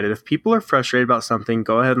decided if people are frustrated about something,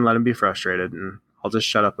 go ahead and let them be frustrated and I'll just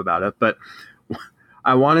shut up about it. But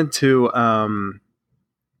I wanted to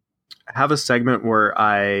have a segment where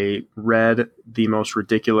I read the most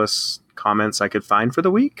ridiculous comments I could find for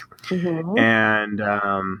the week. Mm-hmm. And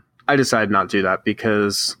I decided not to do that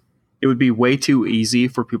because it would be way too easy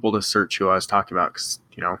for people to search who I was talking about because,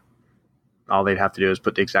 all they'd have to do is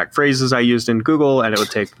put the exact phrases I used in Google and it would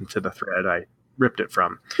take them to the thread I ripped it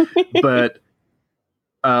from. But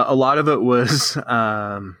a lot of it was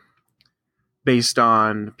based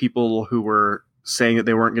on people who were saying that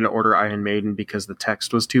they weren't going to order Iron Maiden because the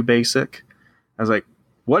text was too basic. I was like,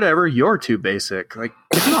 whatever, you're too basic. Like,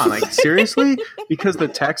 come on, like, seriously? Because the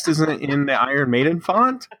text isn't in the Iron Maiden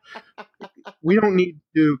font? We don't need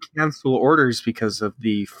to cancel orders because of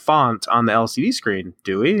the font on the LCD screen,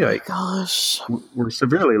 do we? Like, gosh, we're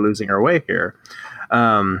severely losing our way here.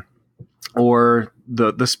 Or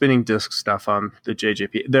the spinning disc stuff on the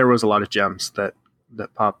JJP. There was a lot of gems that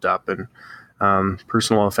popped up and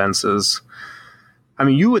personal offenses. I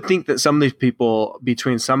mean, you would think that some of these people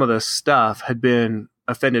between some of this stuff had been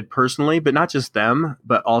offended personally, but not just them,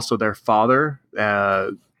 but also their father,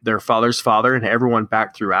 their father's father, and everyone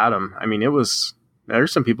back through Adam. I mean,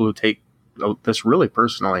 there's some people who take this really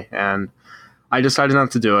personally, and I decided not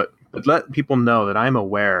to do it, but let people know that I'm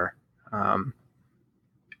aware. And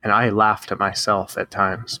I laughed at myself at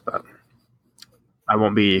times, but I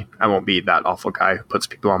won't be that awful guy who puts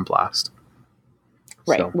people on blast.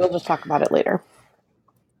 Right. So. We'll just talk about it later.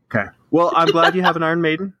 Okay. Well, I'm glad you have an Iron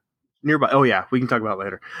Maiden nearby. Oh yeah, we can talk about it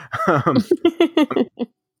later.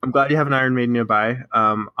 I'm glad you have an Iron Maiden nearby.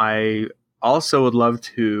 I also would love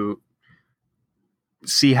to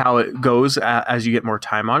see how it goes as you get more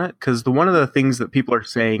time on it, because one of the things that people are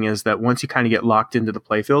saying is that once you kind of get locked into the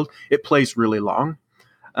playfield, it plays really long.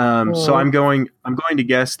 So I'm going to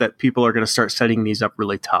guess that people are going to start setting these up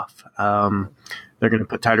really tough. They're going to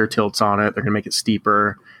put tighter tilts on it. They're going to make it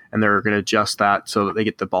steeper, and they're going to adjust that so that they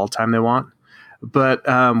get the ball time they want. But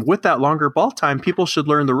with that longer ball time, people should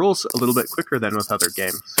learn the rules a little bit quicker than with other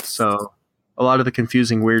games. So a lot of the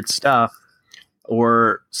confusing, weird stuff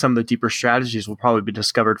or some of the deeper strategies will probably be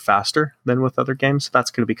discovered faster than with other games. So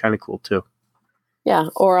that's going to be kind of cool too. Yeah,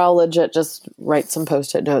 or I'll legit just write some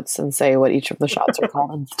Post-it notes and say what each of the shots are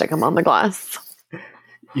called and stick them on the glass.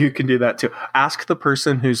 You can do that too. Ask the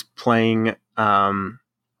person who's playing like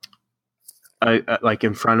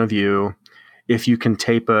in front of you if you can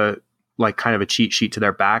tape kind of a cheat sheet to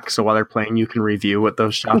their back, so while they're playing you can review what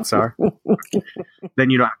those shots are. Then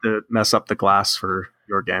you don't have to mess up the glass for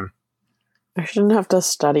your game. I shouldn't have to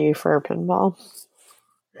study for pinball.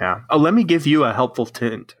 Yeah. Oh, let me give you a helpful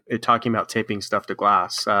hint talking about taping stuff to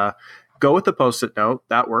glass. Go with the Post-it note.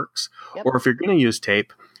 That works. Yep. Or if you're going to use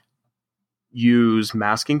tape, use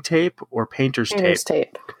masking tape or painter's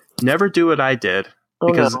tape. Never do what I did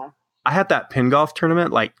because I had that pin golf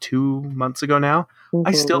tournament like 2 months ago now. Mm-hmm.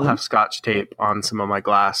 I still have Scotch tape on some of my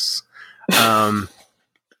glass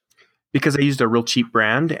because I used a real cheap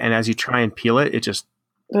brand, and as you try and peel it, it just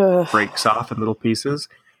breaks off in little pieces.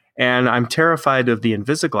 And I'm terrified of the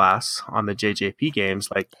Invisiglass on the JJP games.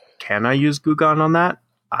 Like, can I use Goo Gone on that?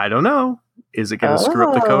 I don't know. Is it going to screw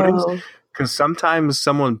up the coatings? Because sometimes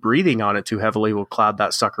someone breathing on it too heavily will cloud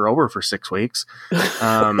that sucker over for 6 weeks.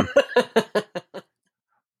 I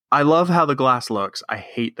love how the glass looks. I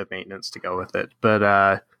hate the maintenance to go with it. But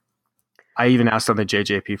I even asked on the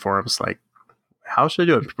JJP forums, like, how should I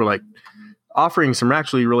do it? People are like offering some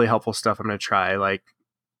actually really helpful stuff I'm going to try. Like,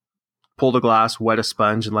 pull the glass, wet a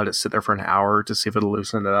sponge, and let it sit there for an hour to see if it'll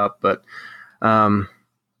loosen it up. But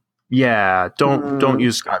yeah, don't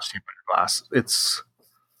use Scotch tape on your glass. It's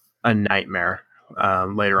a nightmare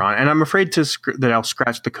later on. And I'm afraid that I'll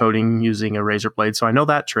scratch the coating using a razor blade. So I know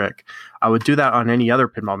that trick. I would do that on any other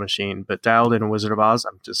pinball machine, but dialed in a Wizard of Oz,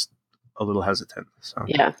 I'm just a little hesitant. So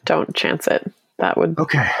yeah, don't chance it. That would be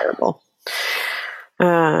terrible.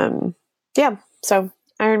 Yeah, so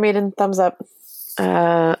Iron Maiden, thumbs up.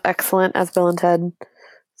 Excellent as Bill and Ted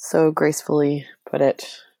so gracefully put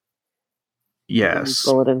it. Yes.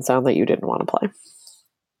 Bulletin sound that you didn't want to play.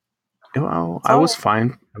 Well, I So, was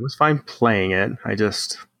fine. I was fine playing it.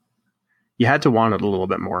 You had to want it a little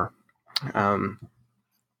bit more.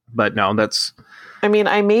 But no, that's I mean,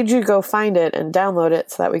 I made you go find it and download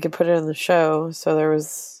it so that we could put it in the show. So there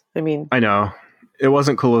was, I know it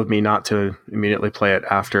wasn't cool of me not to immediately play it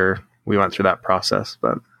after we went through that process,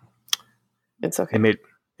 but it's okay. it made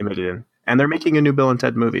it in, and they're making a new Bill and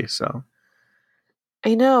Ted movie. So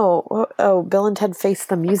I know. Oh, Bill and Ted Face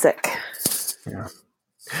the Music. yeah.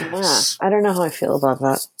 I don't know how I feel about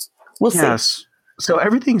that. We'll see. So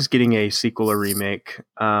everything's getting a sequel or remake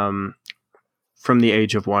from the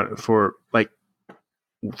age of one for like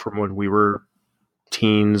from when we were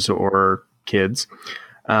teens or kids.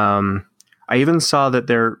 I even saw that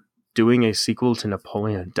they're doing a sequel to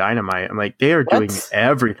Napoleon Dynamite. I'm like, they are doing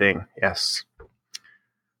everything. Yes.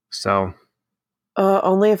 So.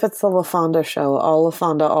 Only if it's the LaFonda show. All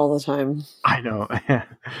LaFonda all the time. I know.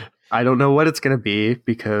 I don't know what it's going to be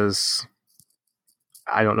because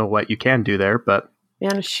I don't know what you can do there, but.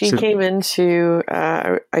 And she came into,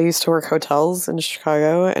 I used to work hotels in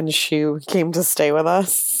Chicago, and she came to stay with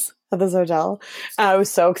us at this hotel. And I was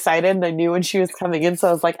so excited, and I knew when she was coming in, so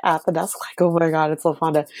I was like at the desk, like, oh my God, it's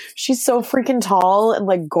LaFonda. She's so freaking tall and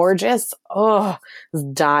like gorgeous. Oh, I was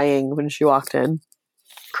dying when she walked in.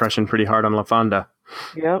 Crushing pretty hard on LaFonda.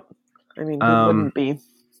 Yep. I mean, who wouldn't be?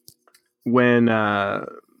 When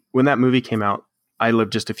that movie came out, I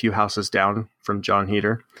lived just a few houses down from John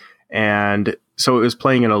Heater. And so it was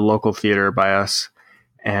playing in a local theater by us.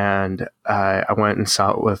 And I went and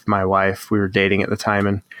saw it with my wife. We were dating at the time.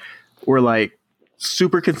 And we're like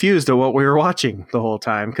super confused at what we were watching the whole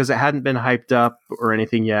time because it hadn't been hyped up or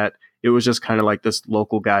anything yet. It was just kind of like this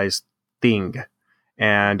local guy's thing.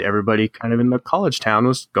 And everybody kind of in the college town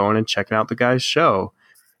was going and checking out the guy's show.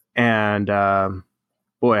 And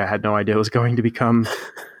boy, I had no idea it was going to become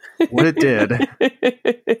what it did.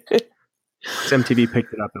 MTV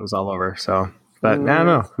picked it up. It was all over. So, but I don't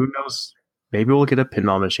know. Who knows? Maybe we'll get a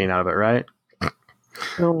pinball machine out of it, right?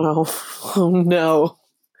 Oh, no. Oh, no.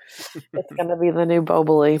 It's going to be the new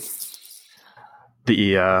Boboli.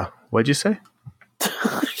 What'd you say?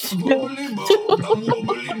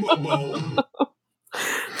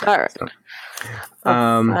 All right.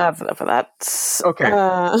 I have enough of that. Okay.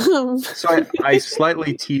 So I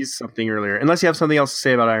slightly teased something earlier. Unless you have something else to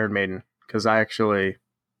say about Iron Maiden, because I actually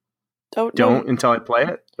don't until I play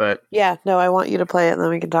it. But yeah, no, I want you to play it, and then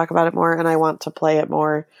we can talk about it more. And I want to play it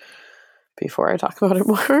more before I talk about it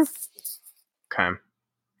more. Okay.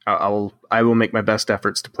 I will make my best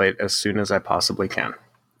efforts to play it as soon as I possibly can.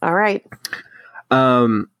 All right.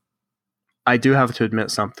 I do have to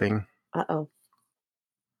admit something. Uh-oh.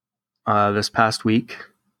 This past week,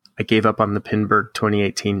 I gave up on the Pinburgh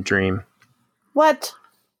 2018 dream. What?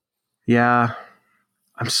 Yeah.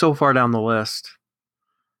 I'm so far down the list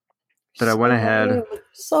that I went ahead.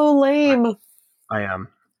 So lame. I am.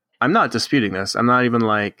 I'm not disputing this. I'm not even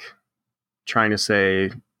like trying to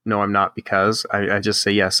say, no, I'm not, because I just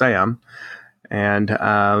say, yes, I am. And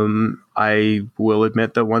I will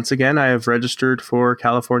admit that once again, I have registered for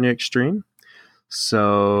California Extreme.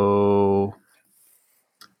 So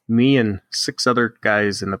me and 6 other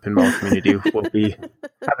guys in the pinball community will be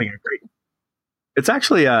having a great. It's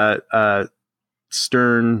actually a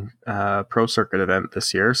Stern Pro Circuit event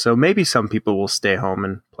this year, so maybe some people will stay home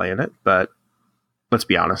and play in it. But let's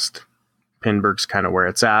be honest, Pinburgh's kind of where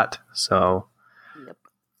it's at, so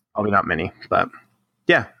probably not many. But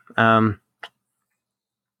yeah,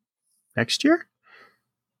 next year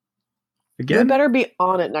again. You better be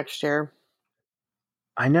on it next year.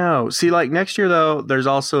 I know. See, like next year, though, there's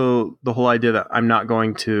also the whole idea that I'm not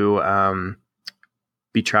going to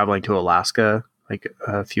be traveling to Alaska like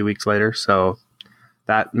a few weeks later. So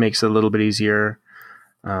that makes it a little bit easier.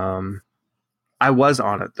 I was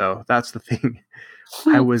on it, though. That's the thing.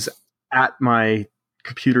 I was at my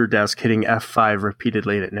computer desk hitting F5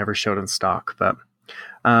 repeatedly, and it never showed in stock. But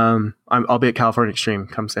I'll be at California Extreme.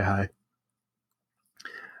 Come say hi.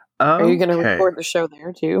 Are you going to record the show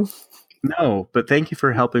there, too? No, but thank you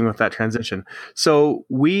for helping with that transition. So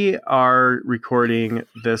we are recording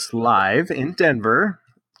this live in Denver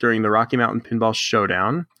during the Rocky Mountain Pinball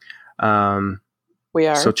Showdown. We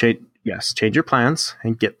are. So change your plans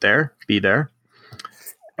and get there, be there.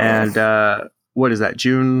 And what is that,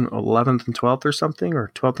 June 11th and 12th or something,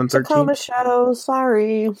 or 12th and 13th? Tacoma Shadow,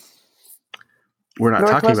 sorry. We're not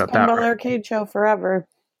Northwest talking about that. Pinball Arcade Show forever.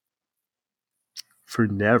 For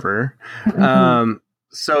never.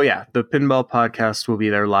 So yeah, the Pinball Podcast will be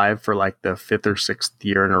there live for like the 5th or 6th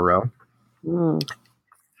year in a row.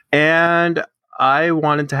 And I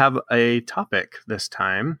wanted to have a topic this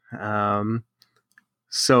time.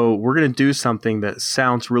 So we're going to do something that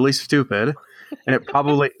sounds really stupid, and it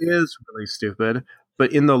probably is really stupid,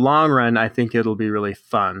 but in the long run, I think it'll be really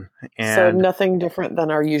fun. So And nothing different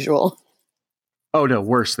than our usual. oh no,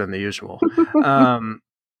 worse than the usual.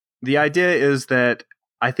 The idea is that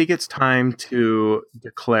I think it's time to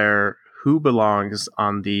declare who belongs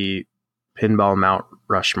on the Pinball Mount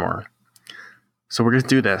Rushmore. So we're going to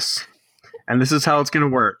do this. And this is how it's going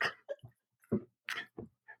to work.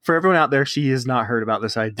 For everyone out there, she has not heard about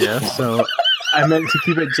this idea. So I meant to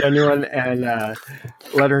keep it genuine and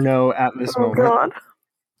let her know at this moment. God.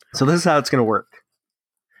 So this is how it's going to work.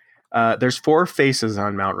 There's 4 faces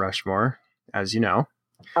on Mount Rushmore, as you know.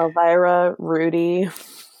 Elvira, Rudy.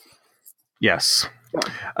 Yes.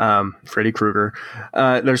 Freddy Krueger.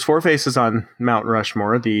 There's 4 faces on Mount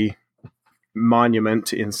Rushmore, the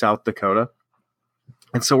monument in South Dakota.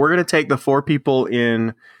 And so we're going to take the 4 people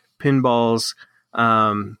in pinball's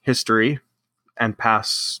history and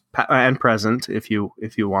past and present, if you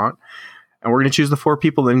want, and we're going to choose the 4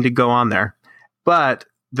 people that need to go on there. But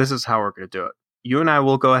this is how we're going to do it. You and I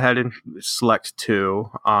will go ahead and select 2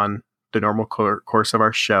 on the normal course of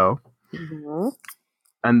our show,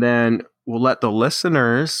 and then we'll let the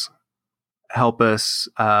listeners help us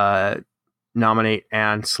nominate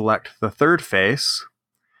and select the 3rd face.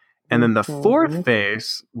 And then the 4th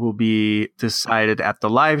face will be decided at the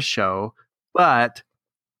live show. But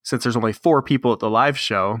since there's only 4 people at the live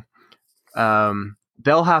show,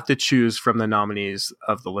 they'll have to choose from the nominees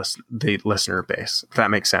of the listener base, if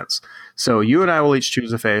that makes sense. So you and I will each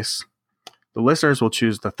choose a face. The listeners will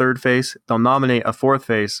choose the 3rd face. They'll nominate a 4th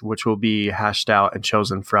face, which will be hashed out and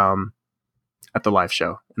chosen from at the live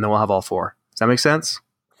show. And then we'll have all 4. Does that make sense?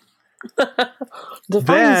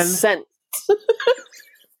 Define sense.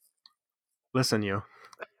 Listen, you.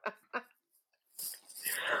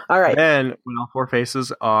 All right. Then, when all 4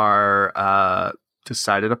 faces are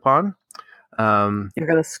decided upon, you're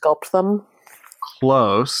going to sculpt them?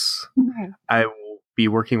 Close. I will be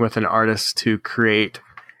working with an artist to create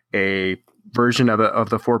a version of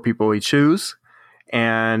the 4 people we choose.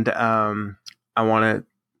 And I want to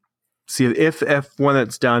see if when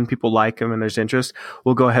it's done, people like them and there's interest,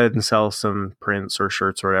 we'll go ahead and sell some prints or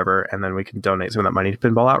shirts or whatever, and then we can donate some of that money to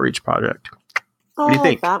Pinball Outreach Project. What do you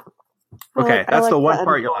think? That. Okay, that's the one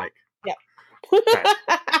part you like. Yeah. Okay.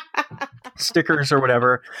 Stickers or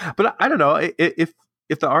whatever. But I don't know, if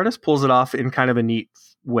the artist pulls it off in kind of a neat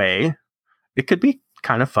way, it could be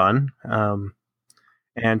kind of fun.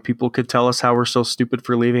 And people could tell us how we're so stupid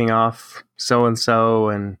for leaving off so-and-so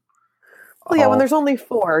and well, yeah, when there's only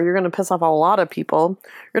 4, you're going to piss off a lot of people.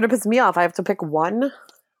 You're going to piss me off. I have to pick one.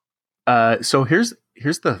 So here's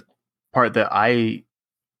the part that I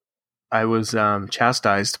was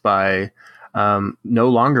chastised by no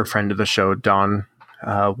longer friend of the show, Don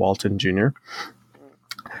Walton Jr.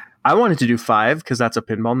 I wanted to do 5 because that's a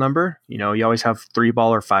pinball number. You know, you always have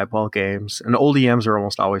 3-ball or 5-ball games, and old EMs are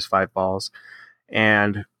almost always 5 balls,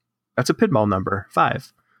 and that's a pinball number,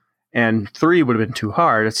 5. And 3 would have been too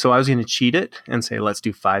hard, so I was going to cheat it and say let's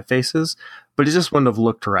do 5 faces, but it just wouldn't have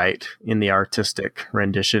looked right in the artistic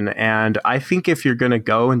rendition. And I think if you're going to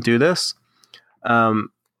go and do this,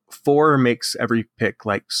 4 makes every pick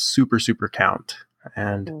like super count,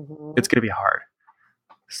 and it's going to be hard.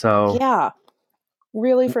 So yeah,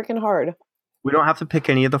 really freaking hard. We don't have to pick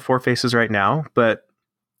any of the 4 faces right now, but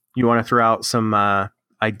you want to throw out some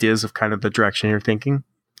ideas of kind of the direction you're thinking?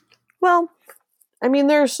 Well, I mean,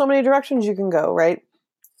 there's so many directions you can go, right?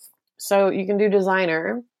 So you can do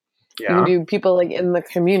designer. Yeah. You can do people like in the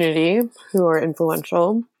community who are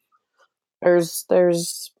influential. There's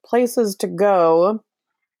places to go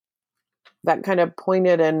that kind of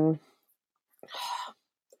pointed and...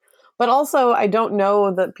 But also, I don't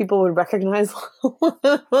know that people would recognize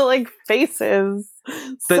like faces.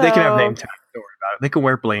 They can have name tags. Don't worry about it. They can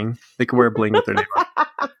wear bling. They can wear bling with their name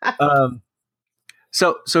on.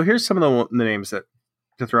 So here's some of the names to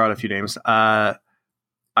throw out a few names. I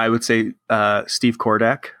would say Steve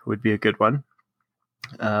Kordek would be a good one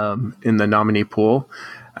in the nominee pool.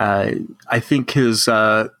 I think his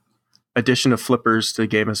addition of flippers to the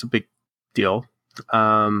game is a big deal.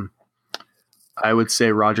 I would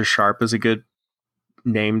say Roger Sharp is a good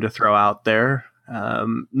name to throw out there.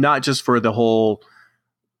 Not just for the whole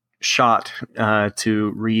shot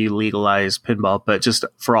to re-legalize pinball, but just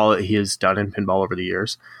for all that he has done in pinball over the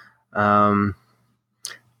years.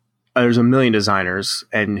 There's a million designers,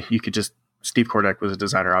 and you could just... Steve Kordek was a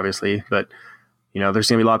designer, obviously, but you know, there's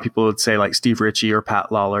going to be a lot of people who would say like Steve Ritchie or Pat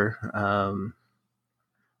Lawler.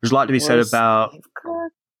 There's a lot to be said about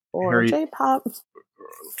or J-Pop.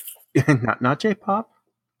 not J-Pop.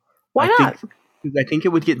 Why not? I think it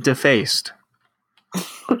would get defaced.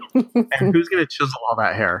 And who's going to chisel all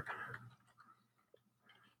that hair?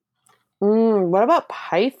 What about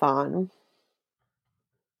Python?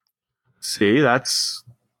 See, there's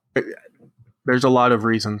a lot of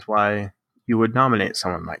reasons why you would nominate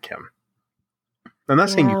someone like him. I'm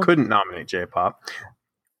not saying you couldn't nominate J-pop.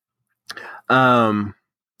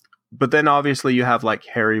 But then obviously you have like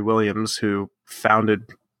Harry Williams, who founded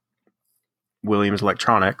Williams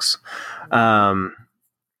Electronics. And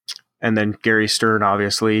then Gary Stern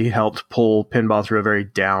obviously helped pull pinball through a very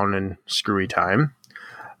down and screwy time.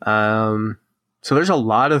 So there's a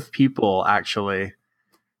lot of people actually.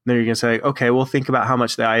 Then you're going to say, okay, well, think about how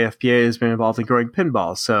much the IFPA has been involved in growing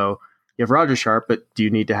pinball. So you have Roger Sharp, but do you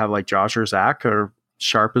need to have like Josh or Zach or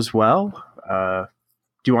Sharp as well?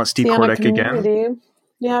 Do you want Steve Kordick again?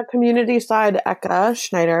 Yeah, community side Eka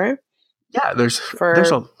Schneider. Yeah, there's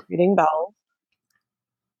a reading bells.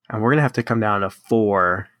 And we're going to have to come down to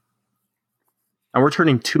 4. And we're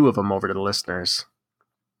turning 2 of them over to the listeners.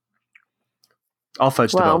 I'll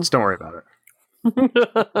fudge the votes. Don't worry about it.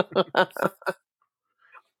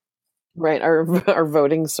 Right. Our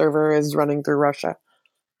voting server is running through Russia.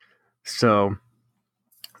 So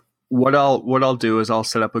what I'll do is I'll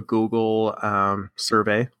set up a Google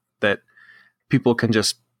survey that people can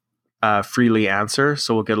just freely answer.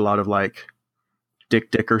 So we'll get a lot of like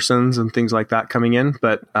Dick Dickersons and things like that coming in.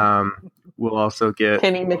 But we'll also get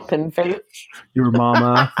Kenny McPinface. Your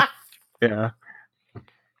mama. Yeah.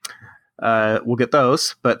 We'll get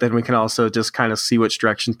those, but then we can also just kind of see which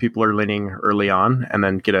direction people are leaning early on and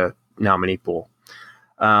then get a nominee pool.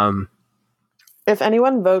 If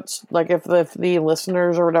anyone votes, like if the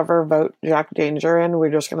listeners or whatever vote Jack Danger in, we're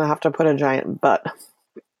just going to have to put a giant butt.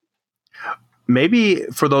 Maybe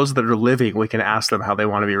for those that are living, we can ask them how they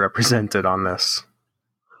want to be represented on this.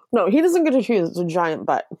 No, he doesn't get to choose. It's a giant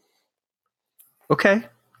butt. Okay.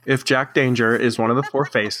 If Jack Danger is one of the 4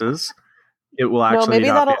 faces, it will actually maybe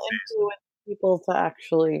not that'll be a face. influence people to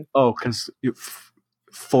actually... Oh, because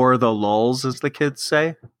for the lulz, as the kids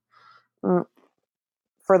say?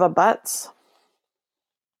 For the butts.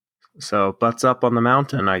 So, butts up on the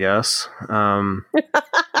mountain, I guess. I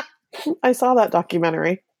saw that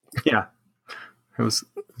documentary. Yeah.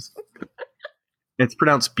 It's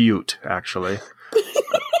pronounced Butte, actually.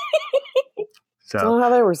 So, I don't know how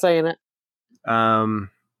they were saying it.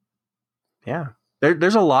 Yeah.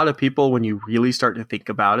 There's a lot of people when you really start to think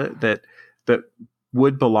about it that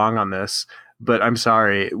would belong on this, but I'm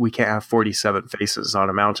sorry, we can't have 47 faces on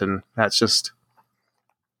a mountain. That's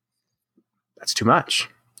too much.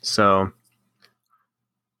 So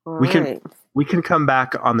we can come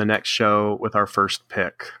back on the next show with our first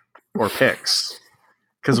pick or picks,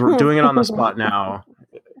 because we're doing it on the spot now.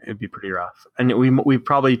 It'd be pretty rough, and we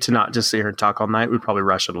probably, to not just sit here and talk all night, we'd probably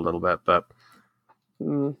rush it a little bit, but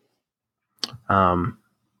all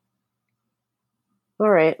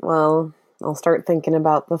right, well, I'll start thinking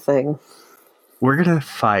about the thing. We're gonna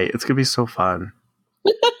fight. It's gonna be so fun.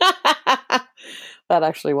 That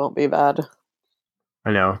actually won't be bad.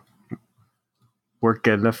 I know. We're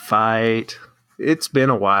gonna fight. It's been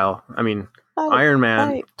a while. I mean, Iron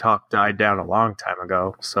Man talk died down a long time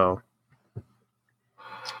ago, so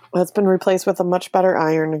it's been replaced with a much better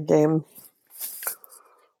Iron game.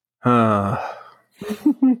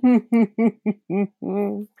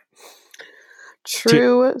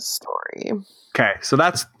 True story. Okay, so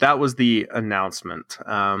that was the announcement.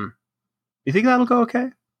 You think that'll go okay?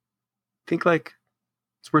 Think like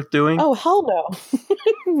it's worth doing? Oh, hell no.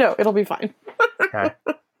 No, it'll be fine. Okay.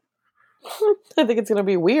 I think it's going to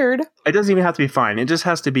be weird. It doesn't even have to be fine. It just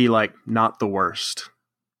has to be like not the worst.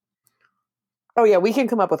 Oh yeah, we can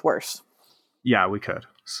come up with worse. Yeah, we could.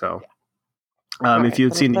 So if you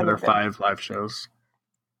had seen the other 5 live shows.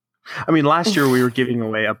 I mean, last year we were giving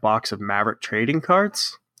away a box of Maverick trading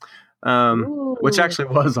cards, which actually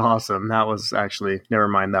was awesome. That was actually, never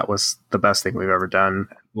mind, that was the best thing we've ever done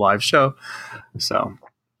live show. So,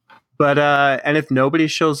 but and if nobody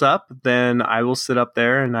shows up, then I will sit up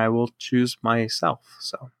there and I will choose myself.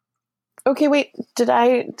 So, okay, wait, did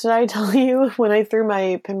I tell you when I threw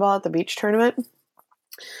my pinball at the beach tournament?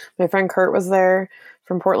 My friend Kurt was there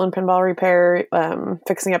from Portland Pinball Repair,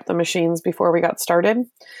 fixing up the machines before we got started.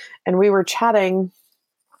 And we were chatting.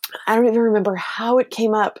 I don't even remember how it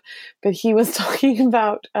came up, but he was talking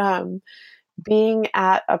about being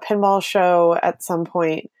at a pinball show at some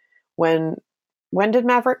point. When did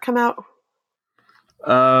Maverick come out?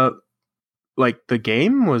 Like the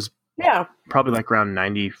game was probably like around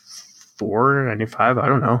 94, 95. I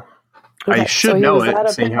don't know. Okay, I should know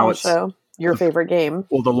it, seeing how it's show. Your favorite game.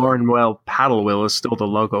 Well, the Lauren Well paddle wheel is still the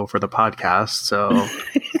logo for the podcast, so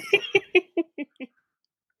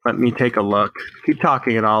Let me take a look. Keep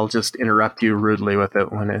talking, and I'll just interrupt you rudely with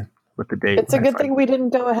it with the date. It's a good thing we didn't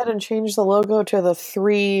go ahead and change the logo to the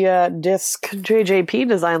 3-disc JJP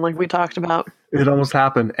design like we talked about. It almost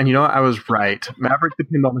happened. And you know what? I was right. Maverick the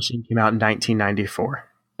Pinball Machine came out in 1994.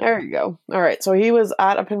 There you go. All right. So he was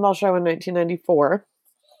at a pinball show in 1994.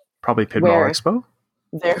 Probably Pinball Where? Expo?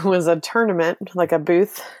 There was a tournament, like a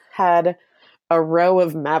booth had a row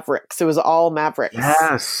of Mavericks. It was all Mavericks.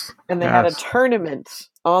 Yes. And they had a tournament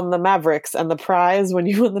on the Mavericks, and the prize when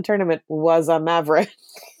you won the tournament was a Maverick.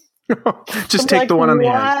 Just take the one on the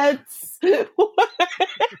end. What?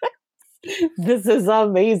 This is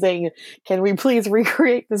amazing. Can we please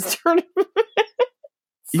recreate this tournament?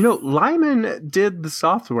 You know, Lyman did the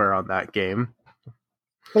software on that game.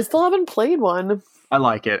 I still haven't played one. I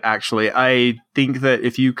like it, actually. I think that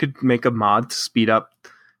if you could make a mod to speed up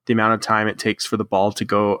the amount of time it takes for the ball to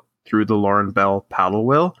go through the Lauren Bell paddle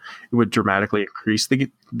wheel, it would dramatically increase the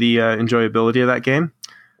enjoyability of that game.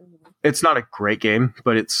 It's not a great game,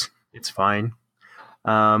 but it's fine.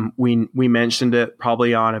 We mentioned it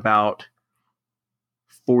probably on about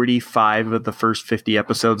 45 of the first 50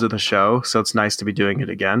 episodes of the show, so it's nice to be doing it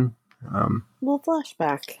again. Little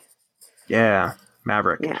flashback. Yeah,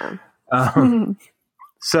 Maverick. Yeah.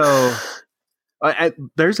 So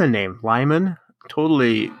there's a name, Lyman.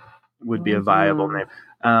 Totally would be a viable name.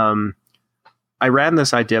 I ran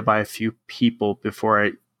this idea by a few people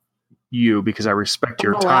before you because I respect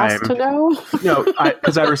your time. To know? No,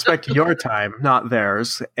 because I respect your time, not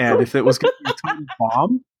theirs. And if it was going to be a total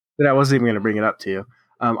bomb, then I wasn't even going to bring it up to you.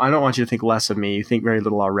 I don't want you to think less of me. You think very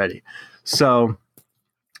little already. So,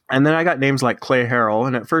 and then I got names like Clay Harrell,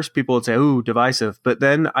 and at first people would say, "Ooh, divisive." But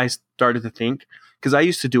then I started to think, because I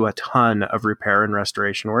used to do a ton of repair and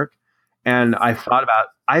restoration work, and I thought about,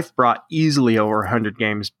 I've brought easily over 100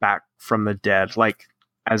 games back from the dead, like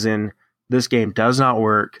as in this game does not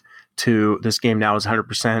work to this game now is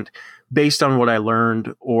 100% based on what I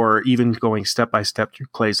learned, or even going step by step through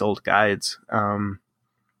Clay's old guides.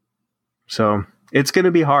 So it's going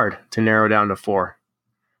to be hard to narrow down to 4,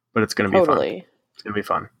 but it's going to be fun. It's going to be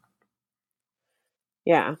fun.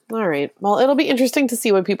 Yeah. All right. Well, it'll be interesting to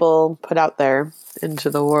see what people put out there into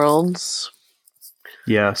the world.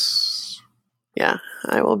 Yes. Yeah.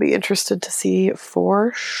 I will be interested to see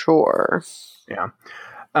for sure. Yeah.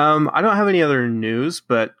 I don't have any other news,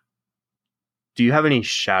 but do you have any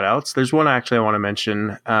shout outs? There's one actually I want to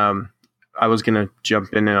mention. I was going to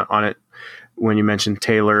jump in on it when you mentioned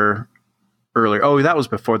Taylor earlier. Oh, that was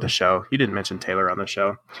before the show. You didn't mention Taylor on the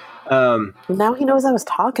show. Now he knows I was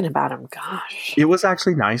talking about him. Gosh. It was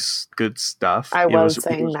actually nice, good stuff. I was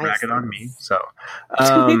saying nice. Ragging on me. So,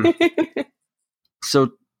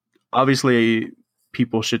 so obviously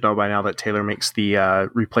people should know by now that Taylor makes the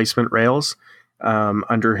replacement rails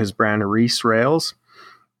under his brand Reese Rails.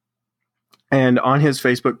 And on his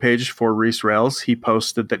Facebook page for Reese Rails, he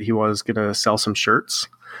posted that he was going to sell some shirts,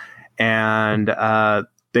 and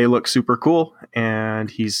they look super cool.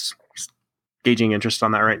 And he's gauging interest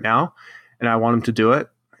on that right now, and I want him to do it.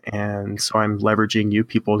 And so I'm leveraging you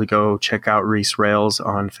people to go check out Reese Rails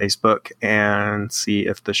on Facebook and see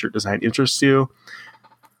if the shirt design interests you.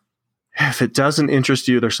 If it doesn't interest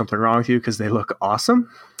you, there's something wrong with you because they look awesome.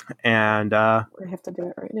 And I have to do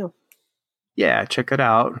it right now. Yeah, check it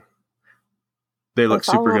out. They look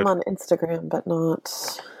super good. I follow him on Instagram, but not.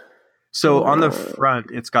 So on the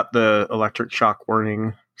front, it's got the electric shock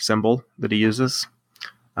warning symbol that he uses.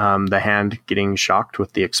 The hand getting shocked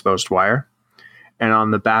with the exposed wire. And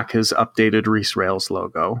on the back, his updated Reese Rails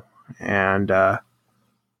logo. And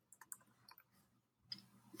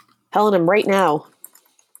telling him right now.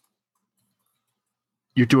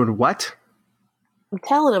 You're doing what? I'm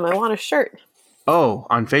telling him I want a shirt. Oh,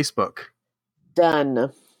 on Facebook.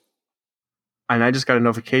 Done. And I just got a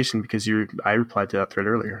notification because I replied to that thread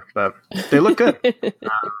earlier, but they look good.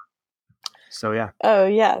 So yeah. Oh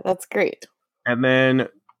yeah, that's great. And then,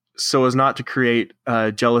 so as not to create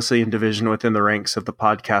jealousy and division within the ranks of the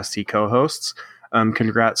podcast he co-hosts,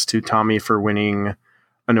 congrats to Tommy for winning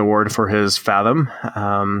an award for his Fathom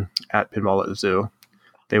at Pinball at the Zoo.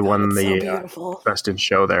 They won the Best in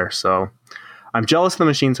Show there. So I'm jealous of the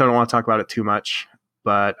machine, so I don't want to talk about it too much.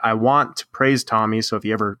 But I want to praise Tommy, so if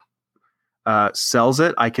he ever sells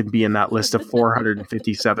it, I could be in that list of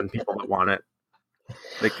 457 people that want it.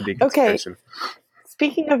 That could be consideration. Okay.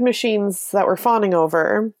 Speaking of machines that we're fawning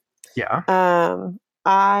over, yeah,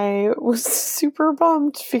 I was super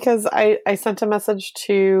bummed because I sent a message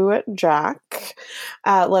to Jack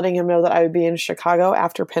letting him know that I would be in Chicago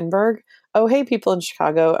after Pinburg. Oh, hey, people in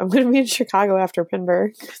Chicago. I'm going to be in Chicago after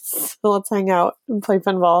Pinburg. So let's hang out and play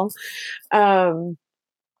pinball.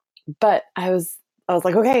 But I was I was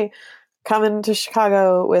like, okay, coming to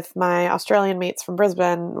Chicago with my Australian mates from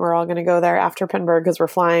Brisbane. We're all going to go there after Pinburgh because we're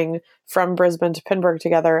flying from Brisbane to Pinburgh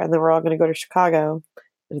together, and then we're all going to go to Chicago,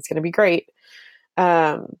 and it's going to be great.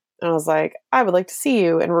 And I was like, I would like to see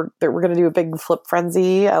you, and we're going to do a big flip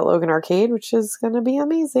frenzy at Logan Arcade, which is going to be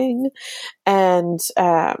amazing. And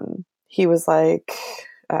he was like,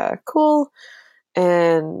 cool.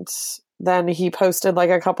 And then he posted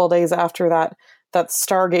like a couple days after that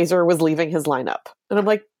Stargazer was leaving his lineup, and I'm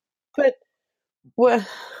like, but what?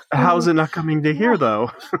 How's it not coming to here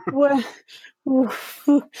though? What?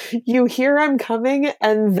 You hear I'm coming,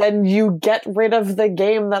 and then you get rid of the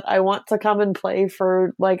game that I want to come and play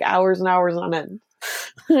for like hours and hours on end,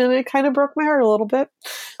 and it kind of broke my heart a little bit.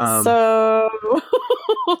 So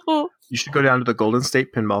you should go down to the Golden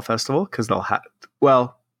State Pinball Festival because they'll have.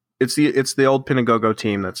 Well, it's the old Pinagogo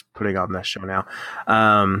team that's putting on this show now.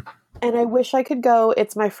 And I wish I could go.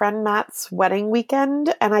 It's my friend Matt's wedding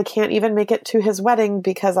weekend, and I can't even make it to his wedding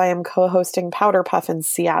because I am co-hosting Powder Puff in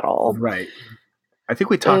Seattle. Right. I think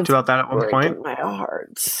we talked about that at one point. My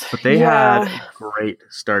heart. But they had a great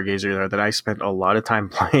Stargazer there that I spent a lot of time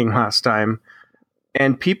playing last time.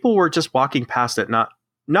 And people were just walking past it,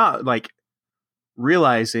 not like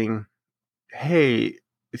realizing, hey,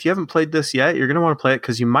 if you haven't played this yet, you're going to want to play it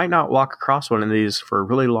because you might not walk across one of these for a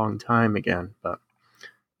really long time again. But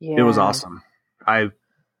it was awesome. I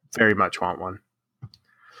very much want one.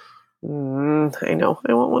 I know.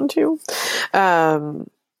 I want one too.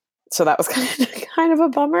 So that was kind of a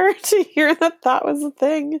bummer to hear that was a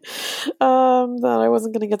thing, that I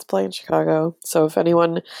wasn't going to get to play in Chicago. So if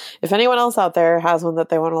anyone else out there has one that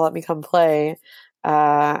they want to let me come play,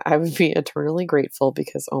 I would be eternally grateful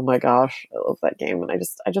because, oh my gosh, I love that game. And I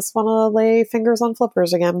just want to lay fingers on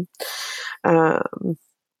flippers again.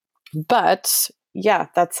 But yeah,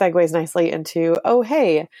 that segues nicely into, oh,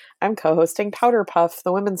 hey, I'm co-hosting Powder Puff,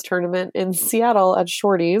 the women's tournament in Seattle at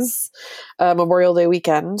Shorty's Memorial Day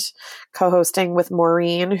weekend, co-hosting with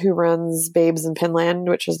Maureen, who runs Babes in Pinland,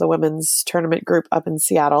 which is the women's tournament group up in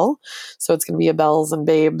Seattle. So it's going to be a Bells and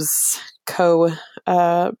Babes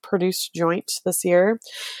co-produced joint this year.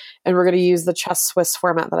 And we're going to use the Chess Swiss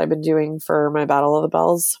format that I've been doing for my Battle of the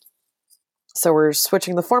Bells. So we're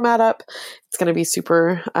switching the format up. It's going to be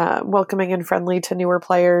super welcoming and friendly to newer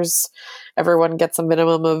players. Everyone gets a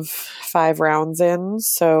minimum of 5 rounds in.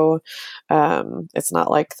 So it's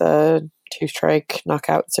not like the 2-strike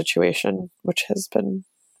knockout situation, which has been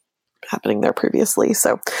happening there previously.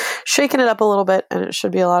 So shaking it up a little bit, and it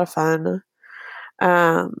should be a lot of fun.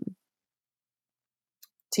 Do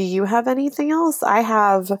you have anything else? I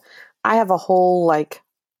have a whole like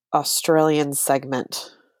Australian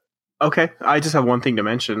segment. Okay, I just have one thing to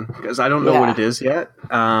mention because I don't know what it is yet.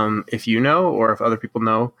 If you know, or if other people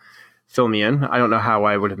know, fill me in. I don't know how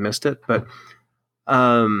I would have missed it, but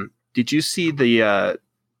did you see the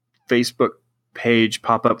Facebook page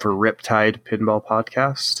pop up for Riptide Pinball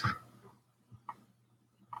Podcast?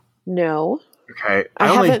 No. Okay, I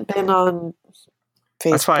haven't been on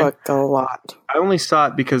Facebook a lot. I only saw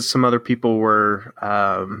it because some other people were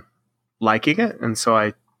liking it, and so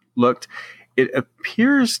I looked. It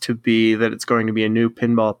appears to be that it's going to be a new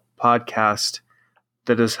pinball podcast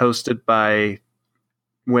that is hosted by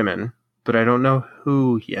women, but I don't know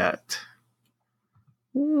who yet.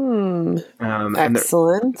 Excellent.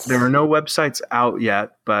 There are no websites out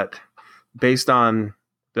yet, but based on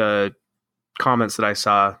the comments that I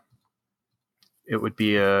saw, it would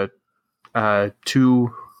be a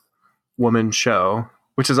 2-woman show,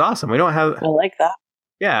 which is awesome. We don't have. I like that.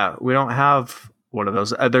 Yeah, we don't have one of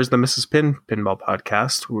those. There's the Mrs. Pin Pinball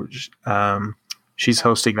Podcast, which she's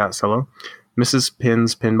hosting that solo. Mrs.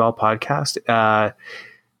 Pin's Pinball Podcast.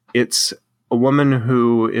 It's a woman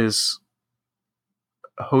who is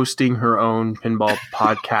hosting her own pinball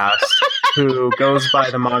podcast who goes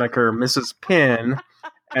by the moniker Mrs. Pin,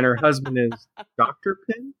 and her husband is Dr.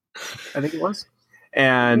 Pin, I think it was.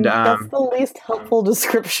 And that's the least helpful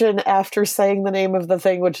description after saying the name of the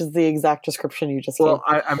thing, which is the exact description you just gave.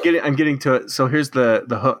 I'm getting to it. So here's the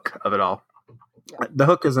hook of it all. Yeah. The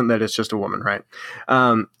hook isn't that it's just a woman, right?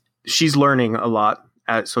 She's learning a lot,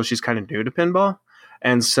 so she's kind of new to pinball,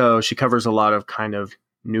 and so she covers a lot of kind of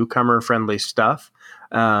newcomer friendly stuff.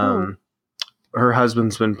 Her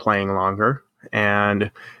husband's been playing longer, and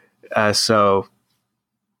so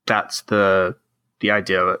that's the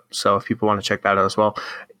idea of it. So if people want to check that out as well,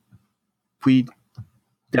 we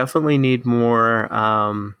definitely need more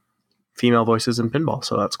female voices in pinball.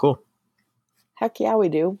 So that's cool. Heck yeah, we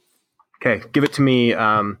do. Okay, give it to me.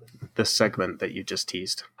 This segment that you just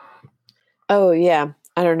teased. Oh yeah,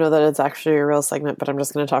 I don't know that it's actually a real segment, but I'm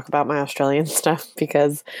just going to talk about my Australian stuff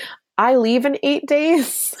because I leave in 8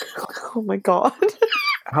 days. Oh my God.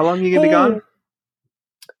 How long are you going to be gone?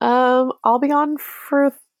 I'll be gone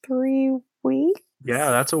for 3 weeks. Yeah,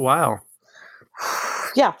 that's a while.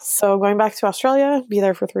 Yeah, so going back to Australia, be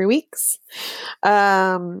there for 3 weeks.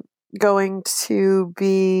 Going to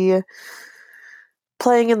be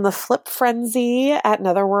playing in the Flip Frenzy at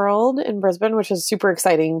Netherworld in Brisbane, which is super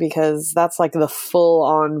exciting because that's like the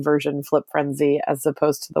full-on version Flip Frenzy as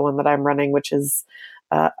opposed to the one that I'm running, which is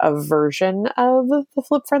a version of the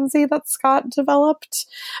Flip Frenzy that Scott developed.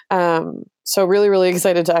 So really, really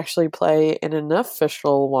excited to actually play in an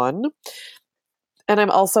official one. And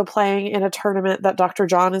I'm also playing in a tournament that Dr.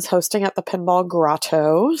 John is hosting at the Pinball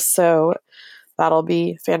Grotto. So that'll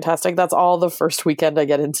be fantastic. That's all the first weekend I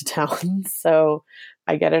get into town. So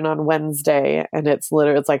I get in on Wednesday and it's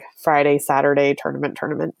like Friday, Saturday tournament.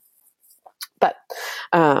 But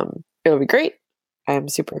it'll be great. I'm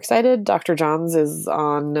super excited. Dr. John's is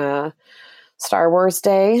on Star Wars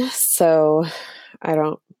Day. So I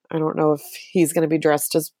don't know if he's going to be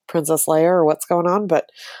dressed as Princess Leia or what's going on, but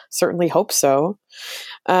certainly hope so.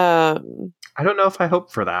 I don't know if I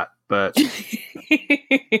hope for that, but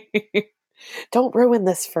don't ruin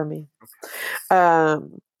this for me.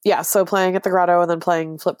 Yeah, so playing at the Grotto and then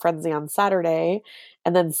playing Flip Frenzy on Saturday.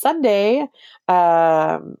 And then Sunday,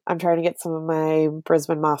 I'm trying to get some of my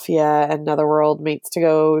Brisbane Mafia and Netherworld mates to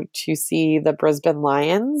go to see the Brisbane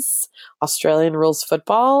Lions, Australian rules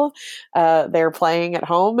football. They're playing at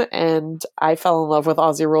home, and I fell in love with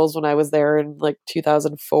Aussie rules when I was there in like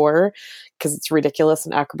 2004 because it's ridiculous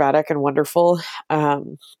and acrobatic and wonderful.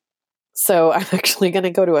 So I'm actually going to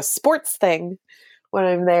go to a sports thing when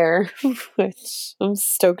I'm there, which I'm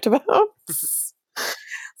stoked about.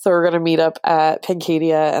 So we're going to meet up at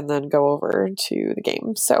Pincadia and then go over to the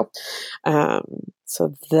game. So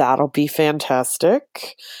that'll be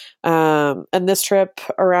fantastic. And this trip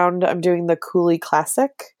around, I'm doing the Cooley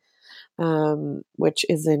Classic, which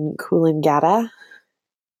is in Coolangatta.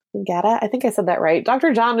 I think I said that right.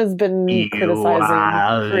 Dr. John has been criticizing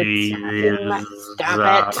my...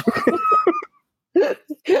 Stop it.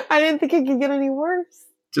 I didn't think it could get any worse.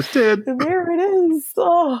 Just did. And there it is.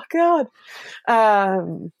 Oh, God.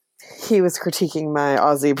 He was critiquing my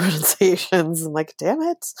Aussie pronunciations. I'm like, damn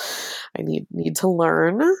it. I need to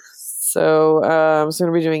learn. So I'm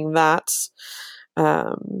going to be doing that.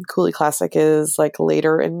 Cooley Classic is like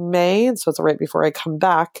later in May. And so it's right before I come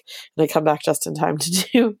back. And I come back just in time to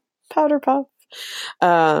do Powder Puff.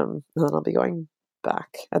 And then I'll be going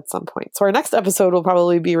back at some point. So our next episode will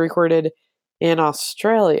probably be recorded in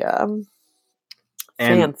Australia.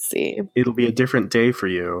 Fancy. It'll be a different day for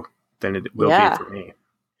you than it will be for me.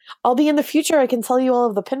 I'll be in the future. I can tell you all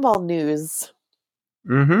of the pinball news.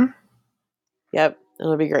 Mm-hmm. Yep.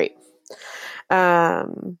 It'll be great.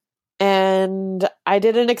 And I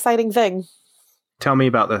did an exciting thing. Tell me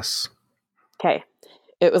about this. Okay.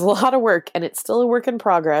 It was a lot of work, and it's still a work in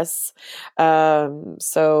progress.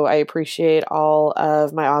 So I appreciate all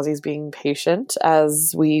of my Aussies being patient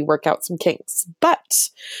as we work out some kinks. But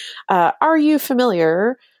are you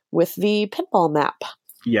familiar with the pinball map?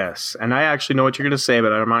 Yes, and I actually know what you're going to say,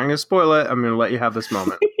 but I'm not going to spoil it. I'm going to let you have this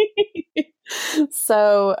moment.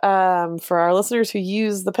 So for our listeners who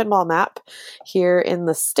use the pinball map here in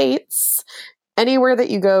the States, anywhere that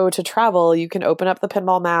you go to travel, you can open up the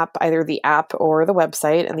pinball map, either the app or the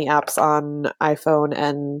website, and the app's on iPhone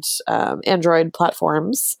and Android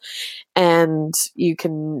platforms. And you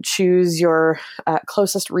can choose your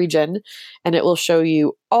closest region, and it will show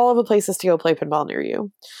you all of the places to go play pinball near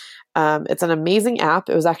you. It's an amazing app.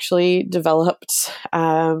 It was actually developed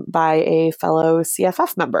by a fellow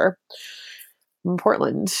CFF member in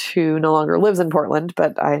Portland who no longer lives in Portland,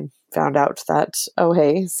 but I found out that, oh,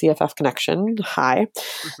 hey, CFF connection, hi.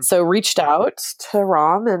 So reached out to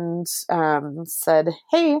Rom and said,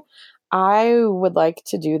 hey, I would like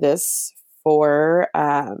to do this for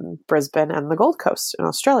Brisbane and the Gold Coast in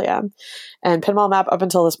Australia. And Pinball Map up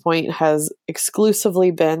until this point has exclusively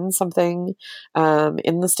been something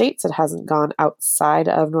in the States. It hasn't gone outside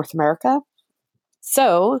of North America.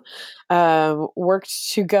 So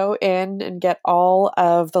worked to go in and get all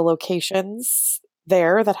of the locations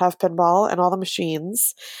there that have pinball and all the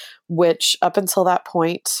machines, which up until that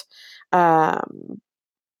point, Lambo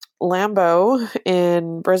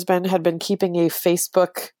in Brisbane had been keeping a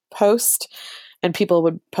Facebook post, and people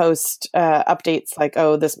would post updates like,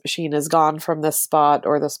 oh, this machine is gone from this spot,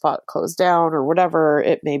 or the spot closed down, or whatever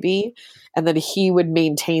it may be. And then he would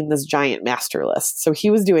maintain this giant master list. So he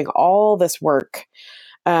was doing all this work.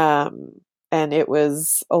 And it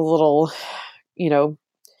was a little,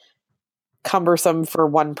 cumbersome for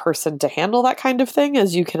one person to handle that kind of thing,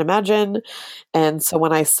 as you can imagine. And so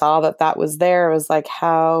when I saw that that was there, I was like,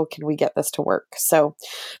 how can we get this to work? So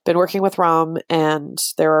been working with Rom, and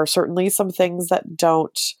there are certainly some things that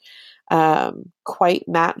don't quite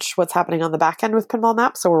match what's happening on the back end with Pinball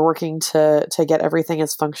Map. So we're working to get everything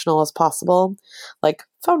as functional as possible. Like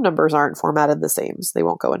phone numbers aren't formatted the same, so they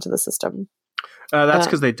won't go into the system. That's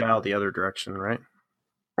because they dial the other direction, right?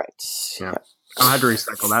 Right. Yeah. I had to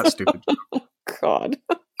recycle that stupid. God.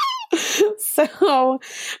 So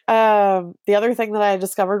the other thing that I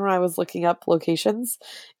discovered when I was looking up locations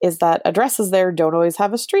is that addresses there don't always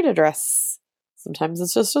have a street address. Sometimes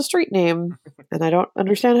it's just a street name, and I don't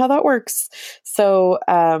understand how that works. So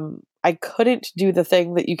I couldn't do the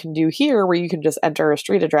thing that you can do here where you can just enter a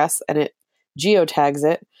street address and it geotags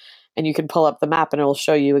it, and you can pull up the map and it'll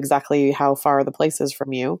show you exactly how far the place is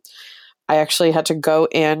from you. I actually had to go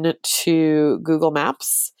in to Google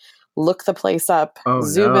Maps, look the place up,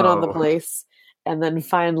 zoom in on the place, and then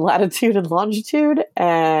find latitude and longitude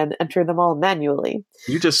and enter them all manually.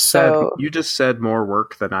 You just said more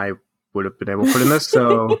work than I would have been able to put in this.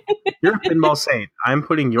 So you're a pinball saint. I'm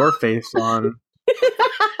putting your face on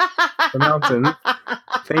the mountain.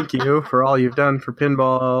 Thank you for all you've done for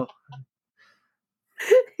pinball.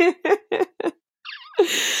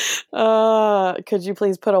 Could you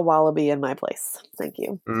please put a wallaby in my place? Thank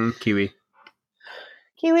you. Kiwi.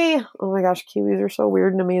 Oh my gosh, kiwis are so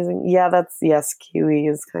weird and amazing. Yeah, kiwi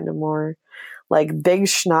is kind of more like big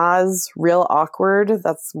schnoz, real awkward.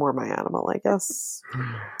 That's more my animal, I guess.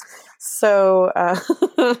 So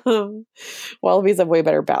wallabies have way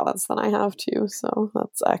better balance than I have too, so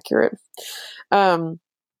that's accurate.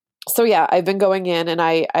 So yeah, I've been going in and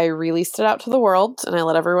I released it out to the world, and I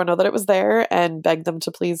let everyone know that it was there and begged them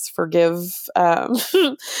to please forgive some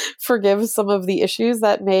of the issues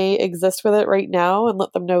that may exist with it right now, and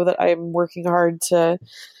let them know that I'm working hard to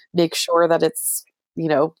make sure that it's,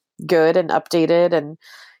 good and updated, and,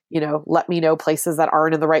 let me know places that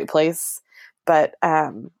aren't in the right place. But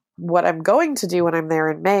what I'm going to do when I'm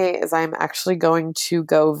there in May is I'm actually going to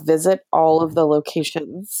go visit all of the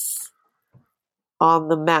locations on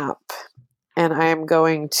the map, and I am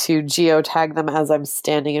going to geotag them as I'm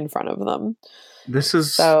standing in front of them. This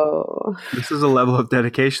is a level of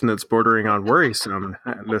dedication that's bordering on worrisome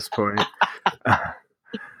at this point.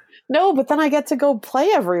 No, but then I get to go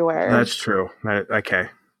play everywhere. That's true. Okay.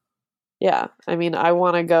 Yeah, I mean, I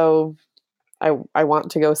want to go. I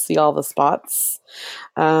want to go see all the spots,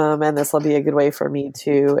 and this will be a good way for me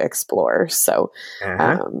to explore. So,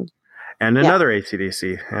 and another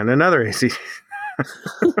ACDC, and another ACDC.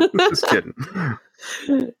 Just kidding.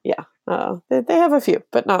 Yeah, they have a few,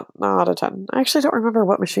 but not a ton. I actually don't remember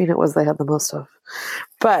what machine it was they had the most of.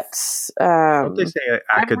 But don't they say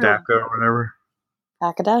Akadaka or whatever?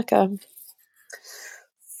 Akadaka.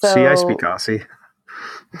 So, see, I speak Aussie.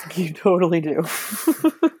 You totally do.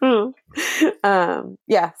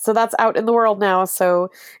 Yeah, so that's out in the world now. So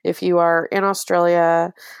if you are in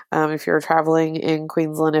Australia, if you're traveling in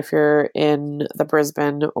Queensland, if you're in the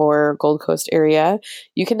Brisbane or Gold Coast area,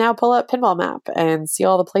 you can now pull up Pinball Map and see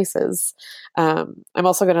all the places. I'm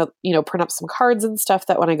also going to, print up some cards and stuff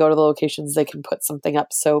that when I go to the locations, they can put something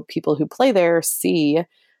up so people who play there see,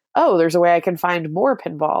 oh, there's a way I can find more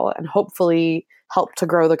pinball, and hopefully help to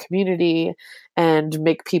grow the community and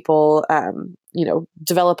make people,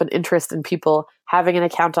 develop an interest in people having an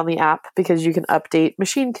account on the app, because you can update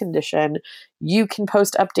machine condition. You can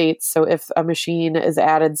post updates. So if a machine is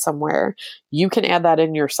added somewhere, you can add that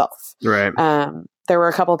in yourself. Right. There were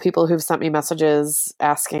a couple of people who've sent me messages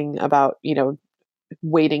asking about,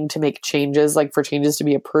 waiting to make changes, like for changes to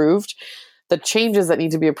be approved. The changes that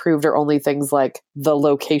need to be approved are only things like the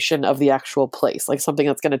location of the actual place, like something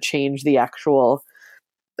that's going to change the actual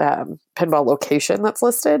pinball location that's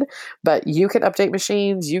listed. But you can update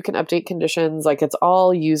machines, you can update conditions, like it's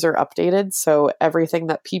all user updated. So everything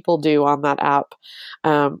that people do on that app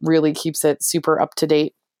really keeps it super up to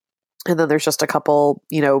date. And then there's just a couple,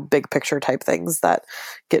 big picture type things that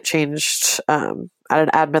get changed at an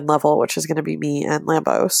admin level, which is going to be me and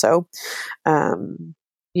Lambo. So,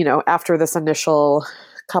 after this initial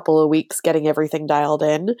couple of weeks getting everything dialed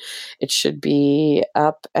in, it should be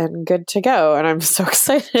up and good to go. And I'm so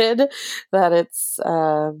excited that it's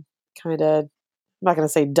kind of, I'm not going to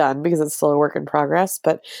say done because it's still a work in progress,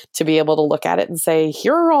 but to be able to look at it and say,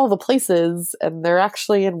 here are all the places, and they're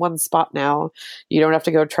actually in one spot now. You don't have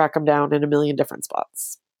to go track them down in a million different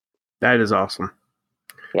spots. That is awesome.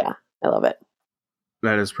 Yeah, I love it.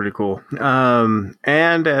 That is pretty cool. And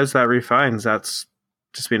as that refines, that's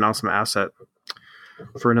just be an awesome asset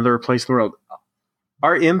for another place in the world.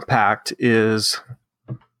 Our impact is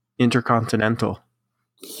intercontinental.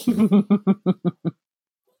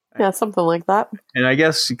 Yeah, something like that. And I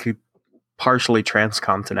guess you could partially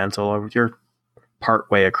transcontinental. You're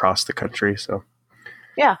part way across the country, so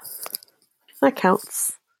Yeah, that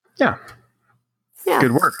counts. yeah. Yeah.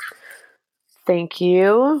 Good work. Thank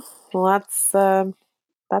you. Well, that's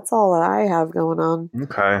all that I have going on.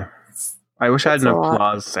 Okay. I wish I had an That's a lot.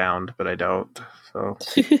 applause sound, but I don't. So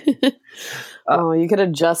Oh, you could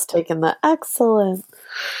have just taken the excellent.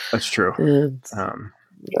 that's true. And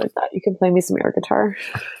enjoyed that. You can play me some air guitar.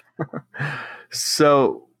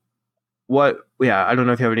 So what? Yeah, I don't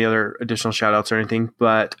know if you have any other additional shout outs or anything,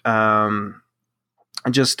 but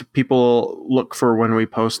just people look for when we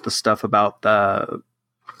post the stuff about the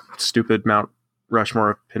stupid Mount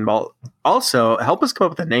Rushmore pinball. Also, help us come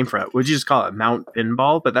up with a name for it. Would you just call it Mount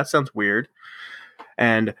Pinball? But that sounds weird.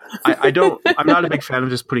 And I'm not a big fan of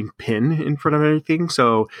just putting pin in front of anything.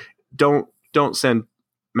 So don't send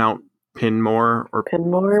Mount Pinmore or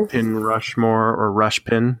Pinmore. Pin Rushmore or Rush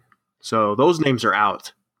Pin. So those names are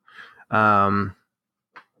out.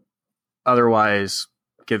 Otherwise,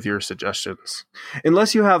 give your suggestions.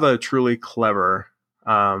 Unless you have a truly clever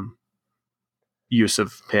use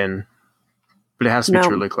of pin. But it has to be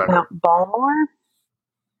truly clever. Mount Balmore?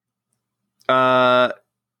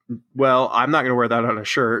 Well, I'm not going to wear that on a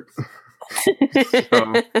shirt.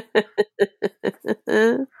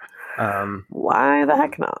 Why the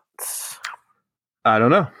heck not? I don't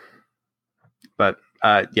know. But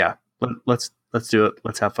yeah, let's do it.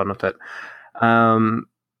 Let's have fun with it. I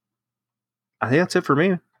think that's it for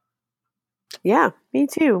me. Yeah, me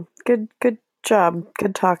too. Good job.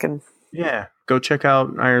 Good talking. Yeah, go check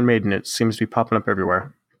out Iron Maiden. It seems to be popping up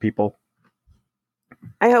everywhere. People.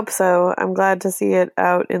 I hope so. I'm glad to see it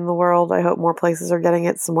out in the world. I hope more places are getting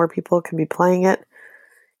it so more people can be playing it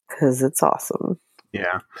because it's awesome.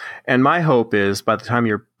 Yeah. And my hope is by the time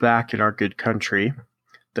you're back in our good country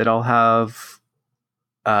that I'll have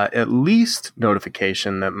at least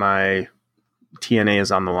notification that my TNA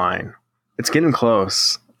is on the line. It's getting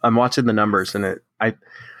close. I'm watching the numbers and I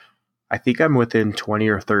think I'm within 20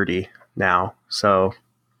 or 30 now. So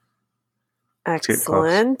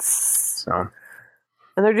excellent. So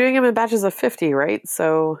and they're doing them in batches of 50, right?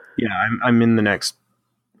 So yeah, I'm in the next,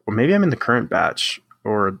 or maybe I'm in the current batch,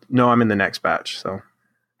 or no, I'm in the next batch. So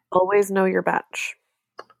always know your batch.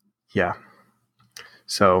 Yeah.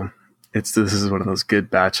 So this is one of those good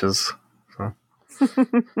batches. So.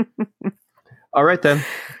 All right then.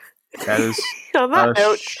 That is on that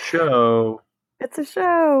note, show. It's a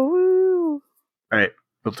show. Woo! All right,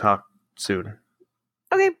 we'll talk soon.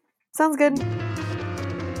 Okay, sounds good.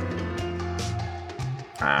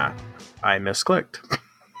 I misclicked.